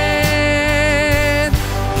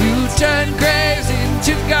 You turn graves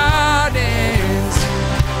into gardens.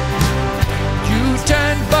 You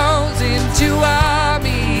turn bones into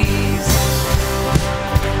armies.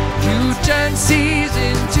 You turn seas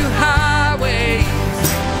into highways.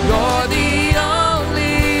 You're the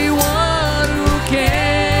only one who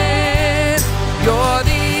can. You're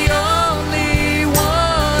the only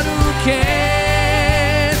one who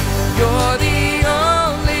can. You're the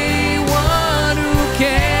only one who can.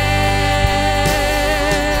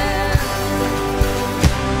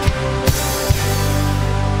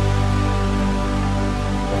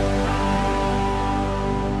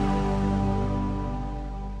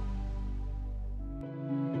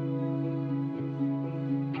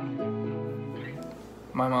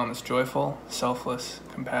 My mom is joyful, selfless,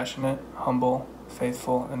 compassionate, humble,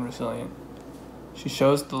 faithful, and resilient. She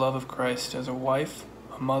shows the love of Christ as a wife,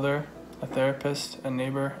 a mother, a therapist, a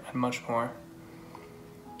neighbor, and much more.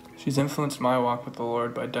 She's influenced my walk with the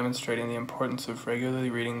Lord by demonstrating the importance of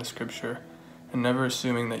regularly reading the Scripture and never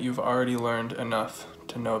assuming that you've already learned enough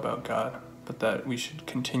to know about God, but that we should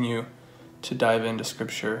continue to dive into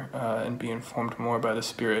Scripture and be informed more by the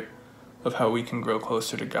Spirit of how we can grow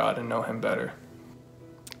closer to God and know Him better.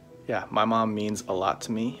 Yeah, my mom means a lot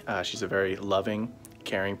to me. She's a very loving,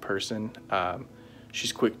 caring person.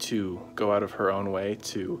 She's quick to go out of her own way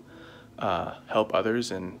to help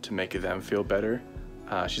others and to make them feel better.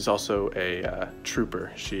 She's also a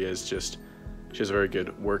trooper. She has a very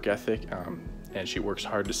good work ethic, and she works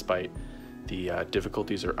hard despite the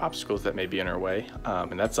difficulties or obstacles that may be in her way.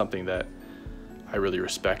 And that's something that I really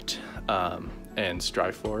respect and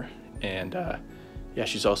strive for. And yeah,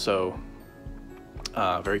 she's also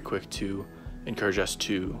very quick to encourage us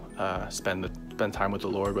to spend time with the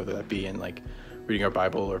Lord, whether that be in like reading our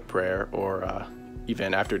Bible or prayer, or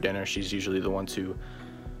even after dinner. She's usually the one to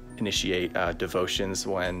initiate devotions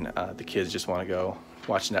when the kids just want to go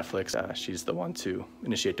watch Netflix. She's the one to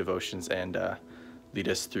initiate devotions and lead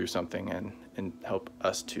us through something and help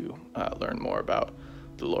us to learn more about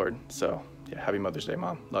the Lord. So yeah, happy Mother's Day,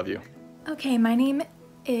 Mom. Love you. Okay, my name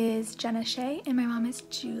is Jenna Shea and my mom is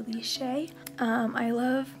Julie Shea. I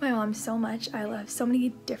love my mom so much. I love so many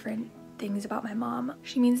different things about my mom.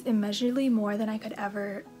 She means immeasurably more than I could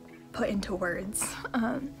ever put into words.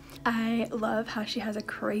 I love how she has a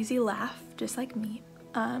crazy laugh, just like me.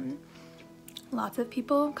 Lots of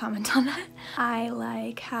people comment on that. I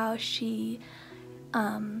like how she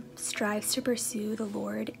strives to pursue the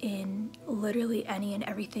Lord in literally any and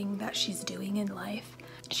everything that she's doing in life.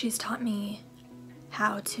 She's taught me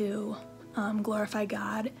how to glorify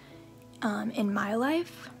God in my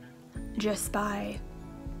life just by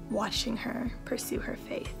watching her pursue her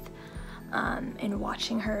faith and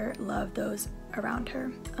watching her love those around her.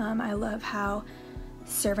 I love how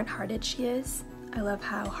servant-hearted she is. I love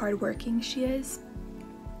how hardworking she is.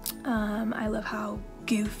 I love how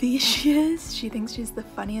goofy she is. She thinks she's the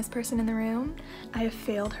funniest person in the room. I have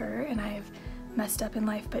failed her and I have messed up in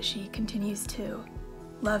life, but she continues to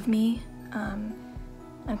love me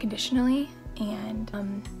unconditionally, and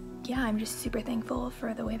yeah, I'm just super thankful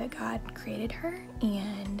for the way that God created her,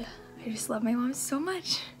 and I just love my mom so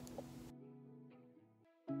much.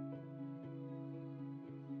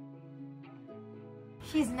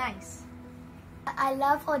 She's nice. I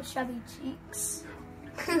love her chubby cheeks.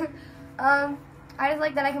 I just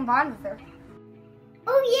like that I can bond with her.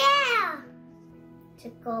 Oh yeah!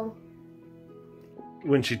 Tickle.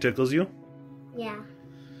 When she tickles you? Yeah.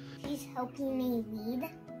 She's helping me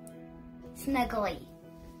read. Snuggly.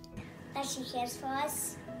 That she cares for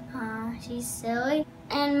us. She's silly.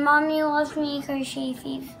 And Mommy loves me because she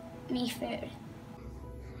feeds me food.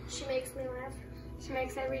 She makes me laugh. She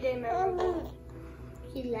makes every day memorable.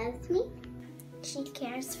 She loves me. She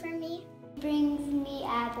cares for me. Brings me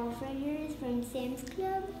apple fritters from Sam's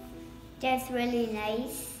Club. That's really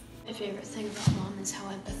nice. My favorite thing about Mom is how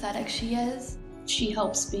empathetic she is. She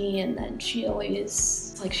helps me, and then she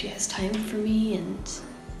always, like, she has time for me, and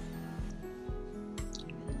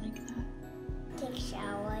I really like that. Take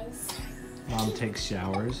showers. Mom takes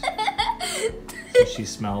showers. So she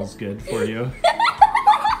smells good for you.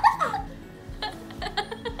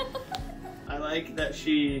 I like that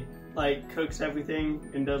she cooks everything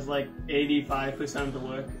and does 85% of the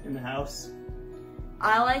work in the house.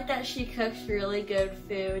 I like that she cooks really good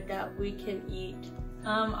food that we can eat.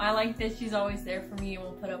 I like that she's always there for me and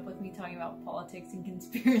will put up with me talking about politics and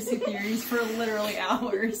conspiracy theories for literally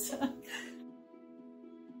hours.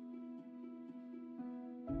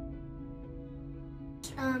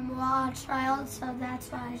 law child, so that's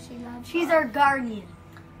why she loves She's us. our guardian.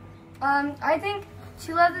 I think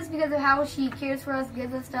she loves us because of how she cares for us,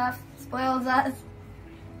 gives us stuff, spoils us.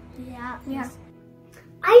 Yeah. Yeah.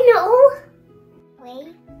 I know.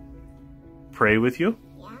 Wait. Pray with you?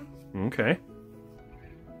 Yeah. Okay.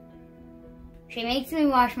 She makes me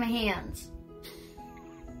wash my hands.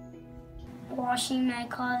 Washing my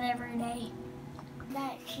clothes every day.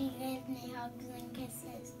 That she gives me hugs and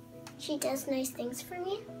kisses. She does nice things for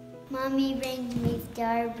me. Mommy brings me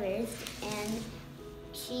Starburst, and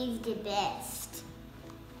she's the best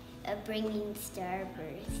at bringing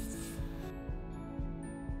Starbursts.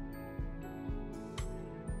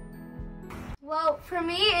 Well, for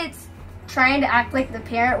me, it's trying to act like the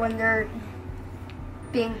parent when they're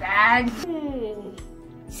being bad.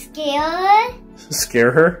 Scare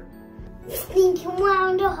Scare her? sneak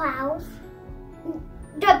around the house,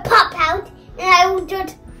 the pop out, and I will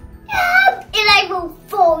just, and I will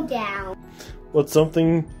fall down. What's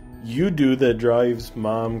something you do that drives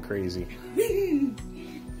Mom crazy?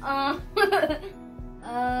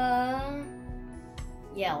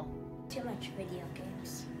 Yell. Too much video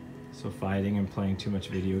games. So fighting and playing too much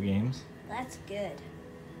video games, That's good.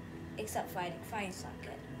 Except fighting. Fighting's not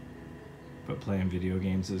good. but playing video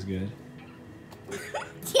games is good.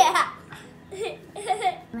 Yeah.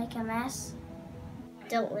 Make a mess.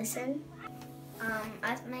 Don't listen.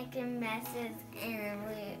 Us making messes and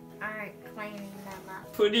we aren't cleaning them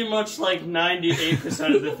up. Pretty much like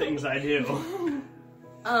 98% of the things I do.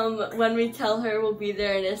 When we tell her we'll be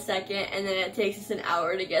there in a second and then it takes us an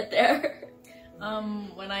hour to get there.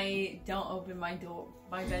 When I don't open my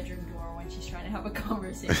bedroom door when she's trying to have a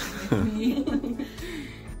conversation with me.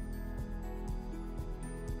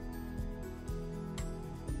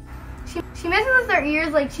 She messes with her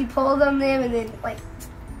ears, like she pulls on them and then like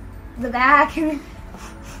the back, and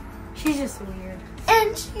she's just weird.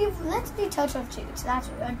 And she lets me touch her cheeks. That's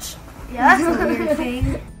weird. Yeah, that's a weird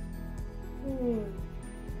thing.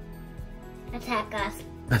 Attack us.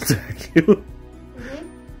 Attack you? Mm-hmm.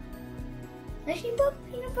 Does she put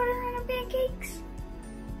peanut butter on her pancakes?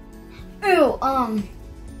 Ew,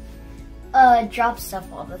 drop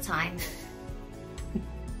stuff all the time.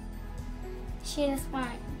 She just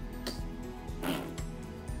went.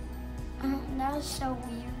 That was so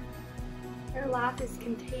weird. Her laugh is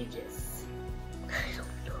contagious. I don't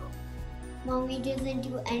know. Mommy doesn't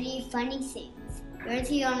do any funny things. You're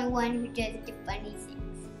the only one who does the funny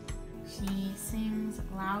things. She sings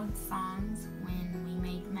loud songs when we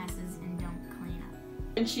make messes and don't clean up.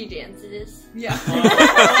 And she dances. Yeah.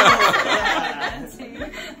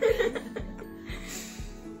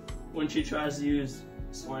 When she tries to use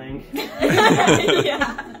slang.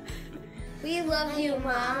 Yeah. We love you,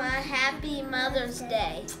 Mama. Happy Mother's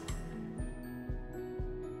Day.